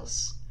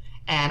spells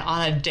and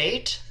on a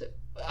date,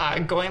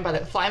 flying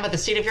by the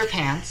seat of your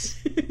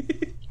pants,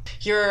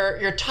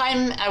 your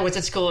time at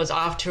Wizard School is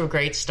off to a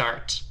great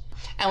start.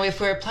 And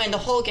if we were playing the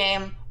whole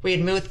game,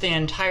 we'd move the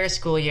entire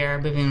school year,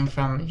 moving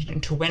from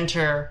to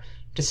winter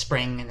to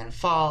spring and then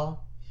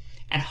fall.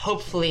 And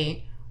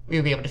hopefully we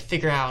would be able to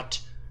figure out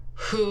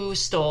who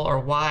stole or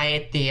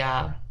why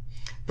the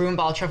broom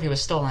ball trophy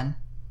was stolen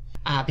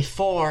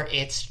before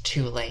it's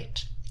too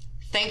late.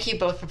 Thank you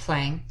both for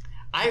playing.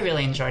 I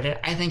really enjoyed it.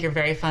 I think you're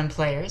very fun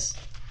players.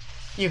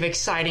 You have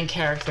exciting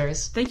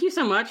characters. Thank you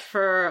so much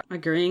for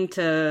agreeing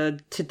to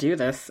do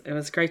this. It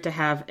was great to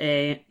have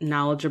a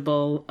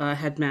knowledgeable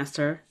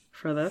headmaster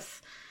for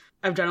this.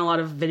 I've done a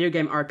lot of video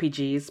game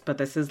RPGs, but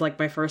this is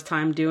my first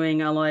time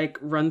doing a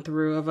run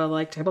through of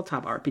a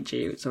tabletop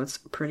RPG, so it's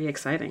pretty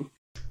exciting.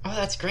 Oh,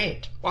 that's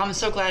great. Well, I'm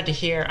so glad to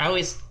hear. I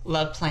always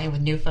love playing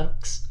with new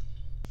folks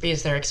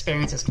because their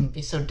experiences can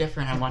be so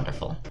different and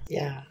wonderful.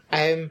 Yeah,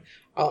 I'm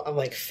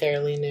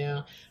fairly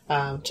new.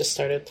 Just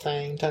started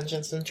playing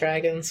Dungeons and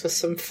Dragons with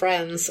some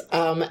friends.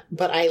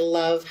 But I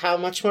love how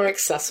much more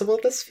accessible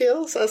this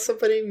feels as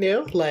somebody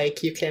new.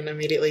 You can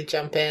immediately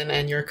jump in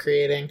and you're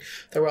creating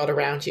the world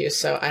around you.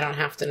 So I don't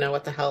have to know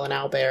what the hell an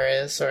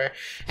owlbear is or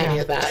any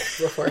of that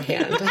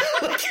beforehand,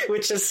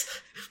 which is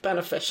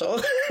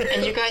beneficial.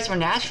 And you guys were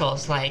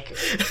naturals.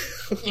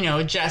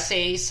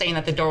 Jesse saying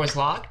that the door was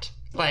locked.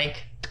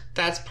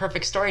 That's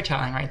perfect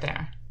storytelling right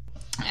there.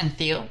 And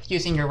Theo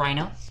using your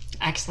rhino.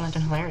 Excellent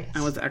and hilarious.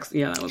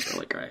 That was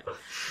really great.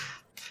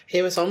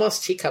 He was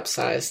almost teacup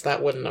sized.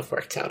 That wouldn't have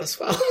worked out as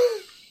well.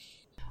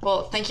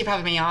 Well, thank you for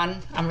having me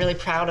on. I'm really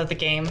proud of the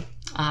game,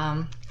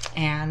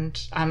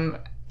 and I'm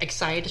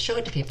excited to show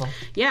it to people.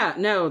 Yeah,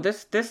 no,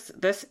 this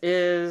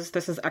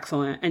is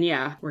excellent, and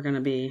yeah, we're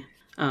gonna be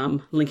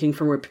linking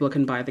for where people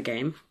can buy the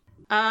game.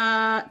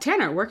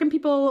 Tanner, where can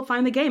people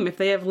find the game if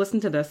they have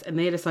listened to this and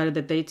they decided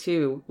that they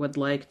too would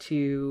like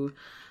to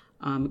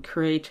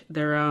create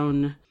their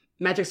own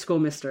Magic School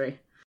Mystery?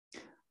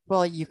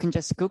 Well, you can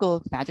just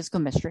Google Magic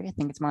School Mystery. I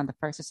think it's one of the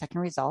first or second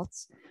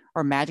results,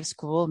 or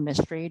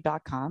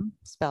magicschoolmystery.com,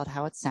 spelled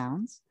how it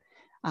sounds.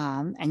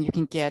 And you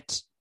can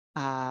get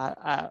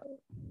a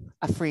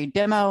free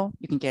demo,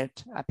 you can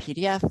get a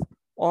PDF,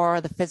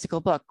 or the physical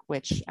book,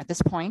 which at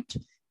this point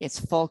is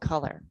full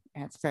color,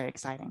 and it's very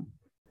exciting.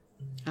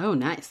 Oh,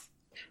 nice.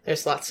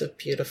 There's lots of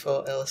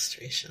beautiful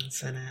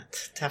illustrations in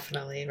it.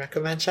 Definitely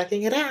recommend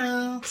checking it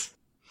out.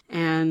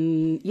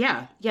 And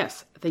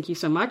yes, thank you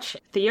so much.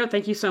 Theo,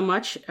 thank you so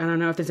much. I don't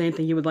know if there's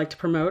anything you would like to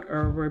promote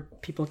or where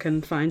people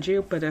can find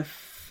you, but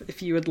if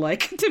you would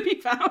like to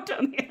be found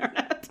on the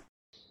internet.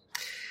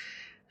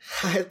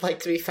 I'd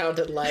like to be found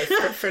in life,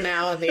 but for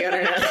now on the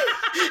internet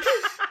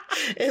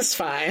is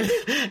fine.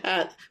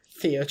 At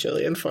Theo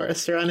Julian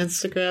Forrester on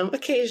Instagram.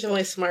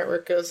 Occasionally some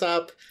artwork goes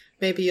up.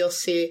 Maybe you'll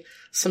see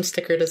some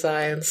sticker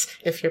designs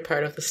if you're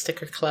part of the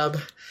sticker club.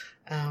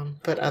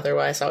 But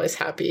otherwise, always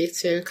happy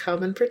to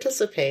come and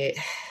participate.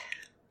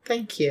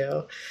 Thank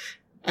you.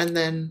 And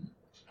then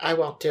I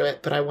won't do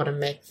it, but I want to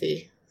make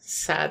the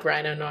sad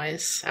rhino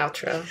noise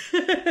outro.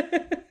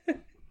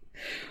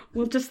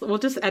 We'll just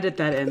edit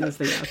that in as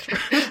the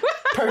outro.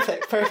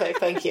 Perfect.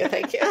 Thank you.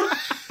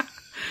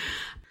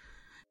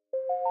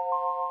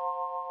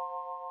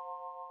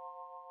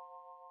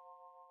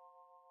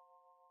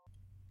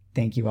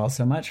 Thank you all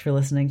so much for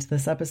listening to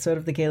this episode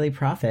of The Gayly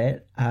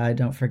Prophet.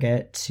 Don't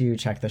forget to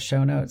check the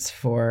show notes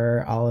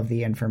for all of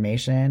the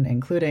information,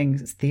 including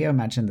Theo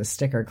mentioned the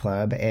Sticker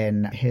Club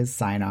in his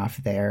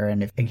sign-off there.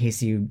 And in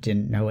case you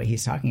didn't know what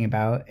he's talking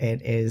about,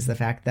 it is the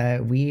fact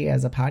that we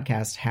as a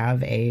podcast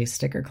have a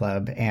sticker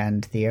club,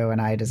 and Theo and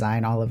I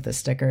design all of the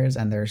stickers,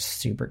 and they're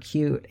super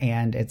cute.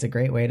 And it's a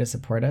great way to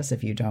support us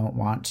if you don't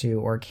want to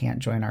or can't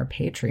join our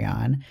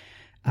Patreon.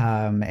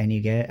 And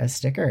you get a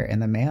sticker in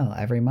the mail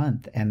every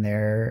month, and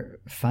they're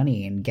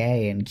funny and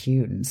gay and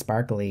cute and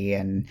sparkly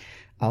and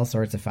all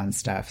sorts of fun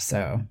stuff.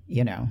 So,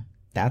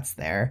 that's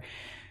there.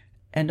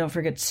 And don't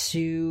forget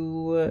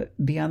to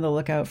be on the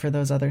lookout for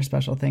those other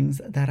special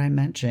things that I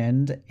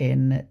mentioned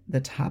in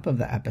the top of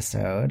the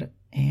episode.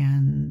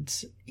 And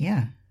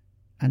yeah,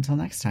 until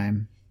next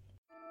time.